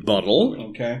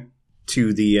rebuttal. Okay.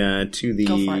 To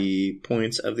the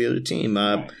points of the other team.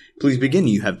 Please begin.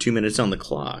 You have 2 minutes on the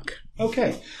clock.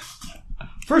 Okay.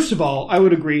 First of all, I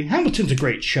would agree, Hamilton's a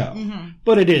great show.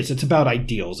 But it's about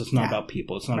ideals. It's not about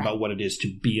people. It's not about what it is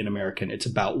to be an American. It's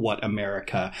about what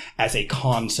America as a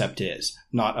concept is,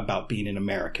 not about being an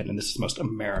American. And this is the most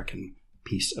American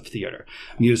piece of theater,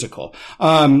 musical.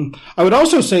 I would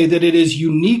also say that it is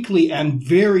uniquely and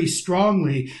very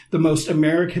strongly the most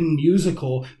American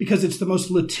musical because it's the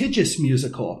most litigious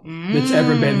musical that's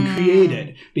ever been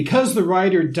created. Because the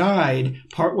writer died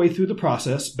partway through the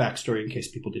process, backstory in case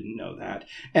people didn't know that,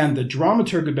 and the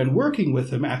dramaturg had been working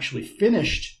with him actually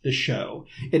finished the show.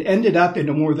 It ended up in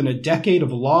more than a decade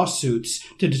of lawsuits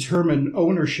to determine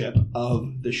ownership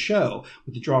of the show,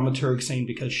 with the dramaturg saying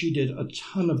because she did a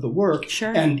ton of the work,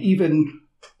 Sure. And even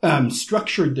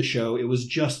structured the show, it was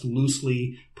just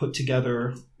loosely put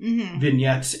together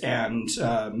vignettes and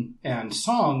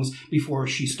songs before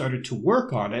she started to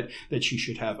work on it, that she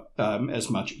should have as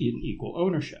much in equal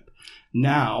ownership.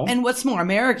 Now, and what's more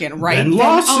American, right? Than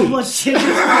lawsuits.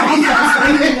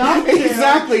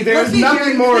 Exactly. There's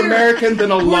nothing more American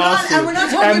than a lawsuit. And we're not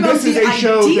talking about this is the a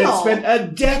show ideal. that spent a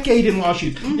decade in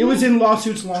lawsuits. It was in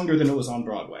lawsuits longer than it was on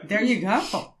Broadway. There you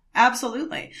go.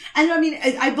 Absolutely. And I mean,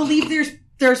 I believe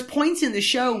there's points in the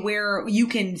show where you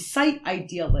can cite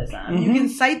idealism. You can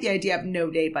cite the idea of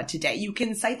No Day But Today. You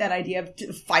can cite that idea of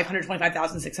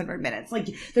 525,600 minutes. Like,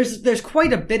 there's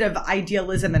quite a bit of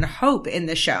idealism and hope in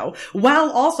the show,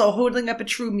 while also holding up a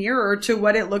true mirror to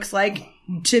what it looks like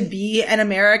to be an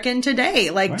American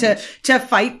today. Like, to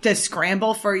fight, to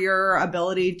scramble for your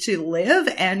ability to live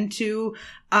and to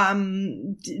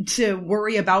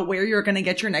worry about where you're going to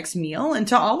get your next meal and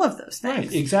to all of those things.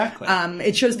 Right, exactly.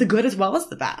 It shows the good as well as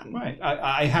the bad. Right.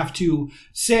 I have to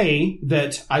say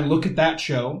that I look at that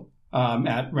show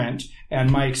at Rent,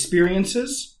 and my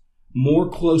experiences more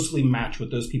closely match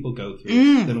what those people go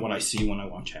through than what I see when I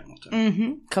watch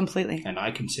Hamilton. Completely. And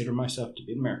I consider myself to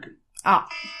be American. Ah.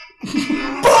 Boom!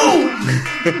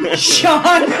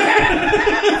 Sean!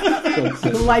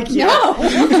 Like you. No.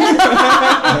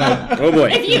 Oh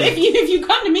boy. If you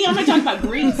come to me, I'm going to talk about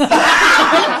Greece.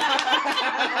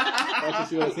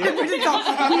 We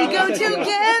go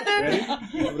together.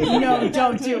 No,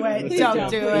 don't do it.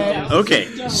 Don't do it. Okay,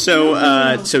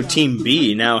 so Team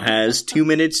B now has 2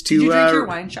 minutes to Did you drink your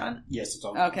wine, Sean? Yes, it's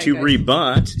all Okay. to good.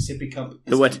 rebut. Sippy cup.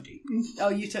 The what? Oh,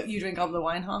 you drink all the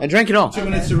wine, huh? I drank it all. 2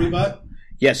 minutes to rebut.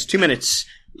 Yes, 2 minutes.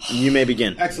 You may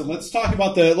begin. Excellent. Let's talk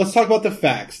about the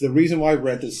facts. The reason why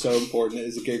Rent is so important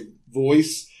is it gave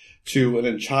voice to an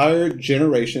entire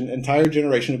generation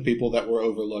of people that were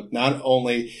overlooked, not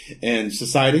only in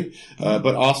society,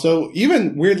 but also,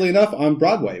 even weirdly enough, on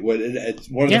Broadway. It's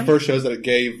one of the first shows that it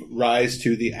gave rise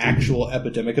to the actual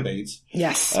epidemic of AIDS.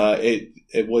 Yes.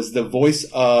 It was the voice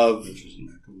of,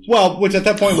 well, which at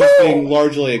that point was being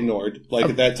largely ignored. Like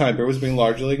at that time, it was being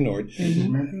largely ignored.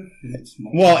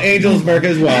 Well, Angels America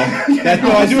as well.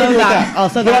 I do agree with that.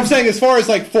 Also but I'm saying, as far as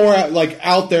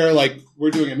out there, like we're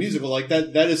doing a musical, like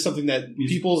that is something that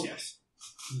people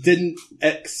didn't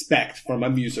expect from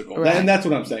a musical, right. And that's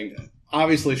what I'm saying.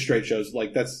 Obviously, straight shows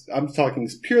I'm talking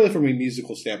purely from a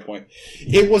musical standpoint.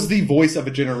 It was the voice of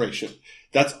a generation.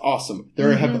 That's awesome.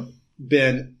 There have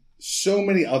been so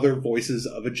many other voices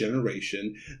of a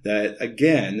generation that,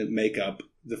 again, make up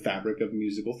the fabric of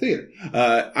musical theater.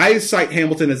 I cite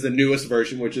Hamilton as the newest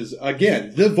version, which is,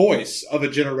 again, the voice of a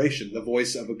generation, the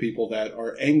voice of a people that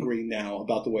are angry now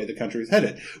about the way the country is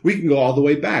headed. We can go all the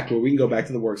way back, where we can go back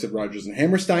to the works of Rodgers and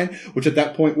Hammerstein, which at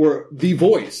that point were the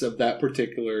voice of that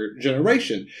particular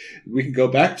generation. We can go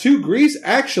back to Grease,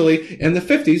 actually, in the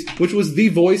 50s, which was the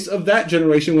voice of that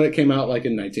generation when it came out, like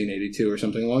in 1982 or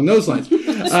something along those lines.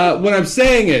 What I'm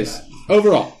saying is,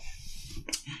 overall,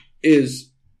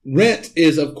 Rent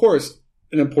is, of course,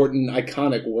 an important,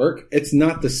 iconic work. It's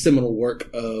not the seminal work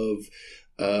of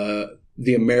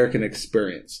the American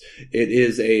experience. It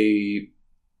is a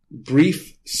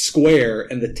brief square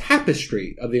in the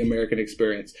tapestry of the American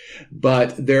experience.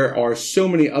 But there are so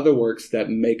many other works that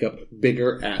make up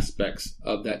bigger aspects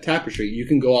of that tapestry. You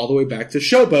can go all the way back to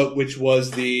Showboat, which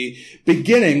was the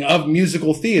beginning of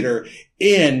musical theater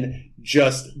in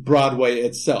just Broadway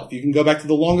itself. You can go back to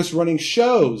the longest running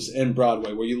shows in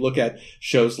Broadway, where you look at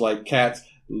shows like Cats,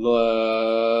 even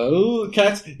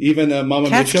Mamma Mia.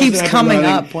 Cats keeps coming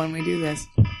up when we do this.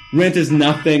 Rent is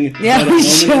nothing. Yeah, we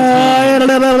should.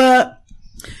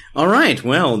 All right.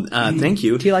 Well, thank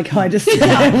you. Do you like how I just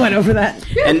went over that?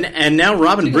 And now,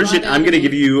 Rob and Bridget, I'm going to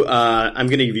give you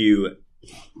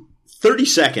 30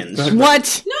 seconds.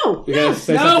 What? No. No.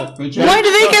 Why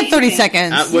do they get 30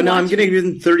 seconds? I'm going to give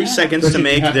them 30 seconds to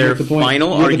make their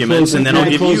final arguments, and then I'll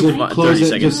give you 30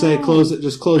 seconds. Just say close it.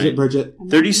 Just close it, Bridget.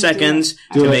 30 seconds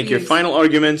to make your final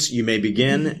arguments. You may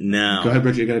begin now. Go ahead,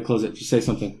 Bridget. You got to close it. Just say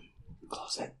something.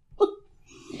 Close it.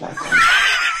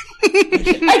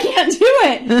 I can't do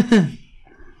it.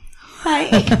 Hi.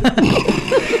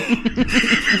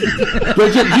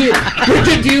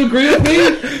 Bridget, do you agree with me?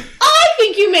 I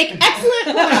think you make excellent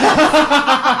work.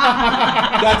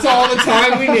 That's all the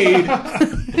time we need.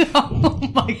 Oh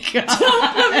my god.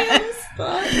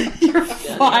 You're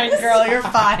fine, girl. You're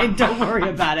fine. Don't worry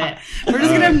about it. We're just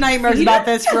going to have nightmares about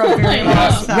this for a very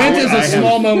long time. Rent is a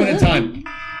small moment in time.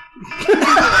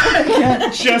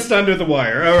 Just under the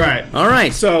wire. All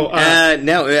right. So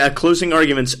now, closing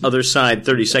arguments, other side,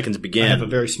 30 seconds begin. I have a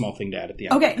very small thing to add at the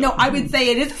end. Okay, no, I would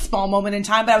say it is a small moment in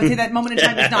time, but I would say that moment in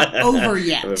time is not over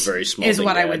yet. A very small is thing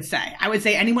what to I add. would say. I would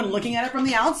say anyone looking at it from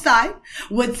the outside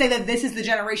would say that this is the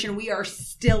generation we are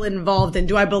still involved in.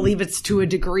 Do I believe it's to a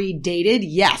degree dated?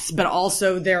 Yes, but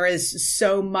also there is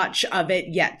so much of it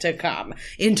yet to come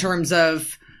in terms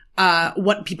of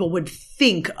what people would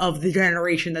think of the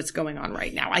generation that's going on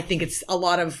right now. I think it's a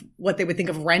lot of what they would think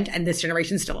of Rent, and this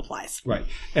generation still applies. Right.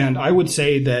 And I would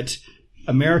say that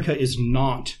America is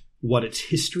not what its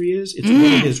history is. It's what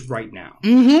it is right now.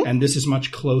 Mm-hmm. And this is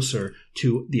much closer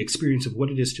to the experience of what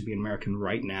it is to be an American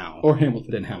right now. Or Hamilton.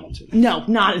 Than Hamilton. No,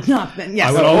 not then. Yes.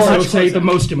 I would also say closer. the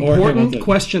most important Hamilton.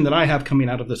 question that I have coming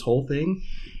out of this whole thing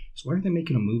is, why are they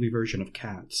making a movie version of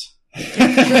Cats?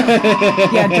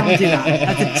 Yeah, don't do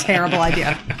that. That's a terrible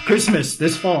idea. Christmas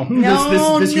this fall.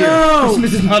 No, this year. no.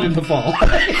 Christmas is not in the fall.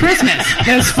 Christmas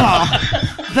this fall.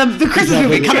 The Christmas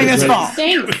movie coming this fall.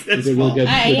 Thanks. You did real good.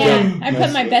 I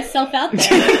put my best self out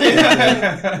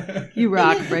there. You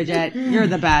rock, Bridget. You're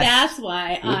the best. That's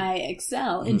why I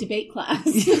excel in debate class.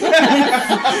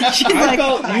 I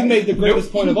felt you made the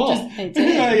greatest point of all. I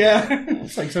did. Yeah.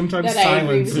 It's like sometimes That I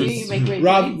agree silence with you. is... You make great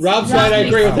points. Rob's right. I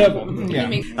agree with him.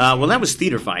 Yeah. Well, that was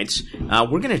Theater Fights.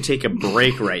 We're going to take a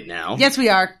break right now. Yes, we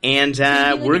are. And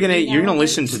you're going to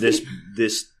listen to this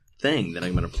thing that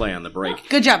I'm going to play on the break.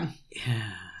 Good job.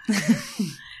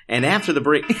 And after the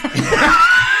break...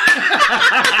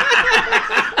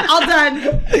 All done.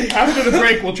 After the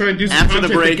break, we'll try and do some After the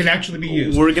content break, that can actually be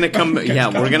used. we're going to come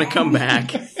we're going to come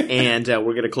back and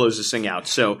we're going to close this thing out.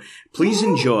 So please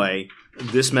enjoy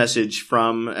this message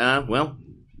from,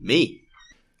 me.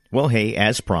 Well, hey,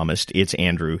 as promised, it's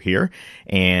Andrew here,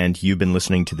 and you've been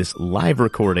listening to this live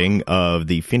recording of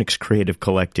the Phoenix Creative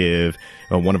Collective,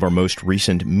 one of our most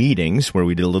recent meetings, where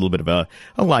we did a little bit of a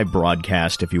live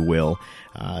broadcast, if you will,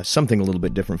 something a little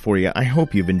bit different for you. I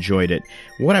hope you've enjoyed it.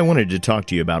 What I wanted to talk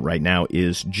to you about right now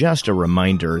is just a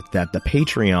reminder that the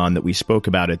Patreon that we spoke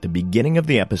about at the beginning of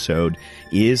the episode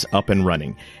is up and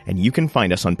running, and you can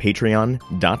find us on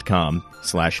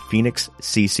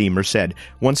patreon.com/PhoenixCCMerced.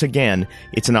 Once again,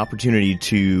 it's an opportunity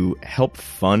to help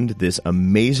fund this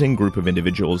amazing group of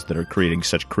individuals that are creating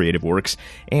such creative works,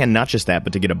 and not just that,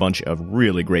 but to get a bunch of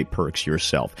really great perks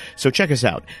yourself. So check us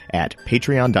out at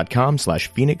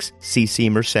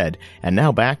patreon.com/PhoenixCCMerced. And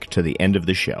now back to the end of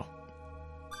the show.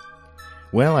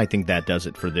 Well, I think that does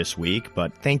it for this week,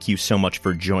 but thank you so much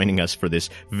for joining us for this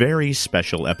very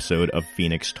special episode of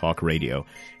Phoenix Talk Radio.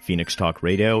 Phoenix Talk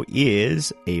Radio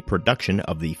is a production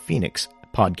of the Phoenix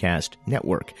Podcast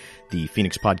Network. The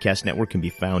Phoenix Podcast Network can be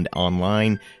found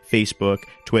online, Facebook,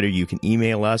 Twitter. You can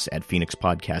email us at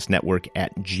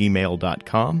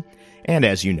phoenixpodcastnetwork@gmail.com. And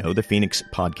as you know, the Phoenix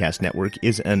Podcast Network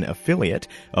is an affiliate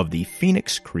of the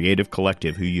Phoenix Creative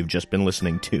Collective, who you've just been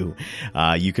listening to.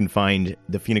 You can find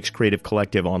the Phoenix Creative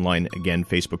Collective online, again,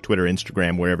 Facebook, Twitter,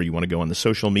 Instagram, wherever you want to go on the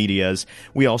social medias.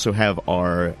 We also have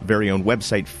our very own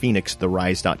website,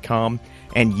 phoenixtherise.com,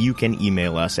 and you can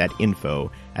email us at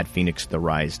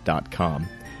info@phoenixtherise.com.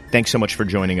 Thanks so much for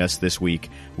joining us this week.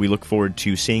 We look forward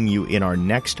to seeing you in our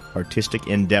next artistic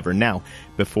endeavor. Now,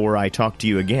 before I talk to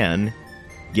you again,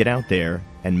 get out there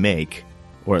and make,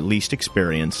 or at least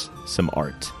experience, some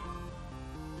art.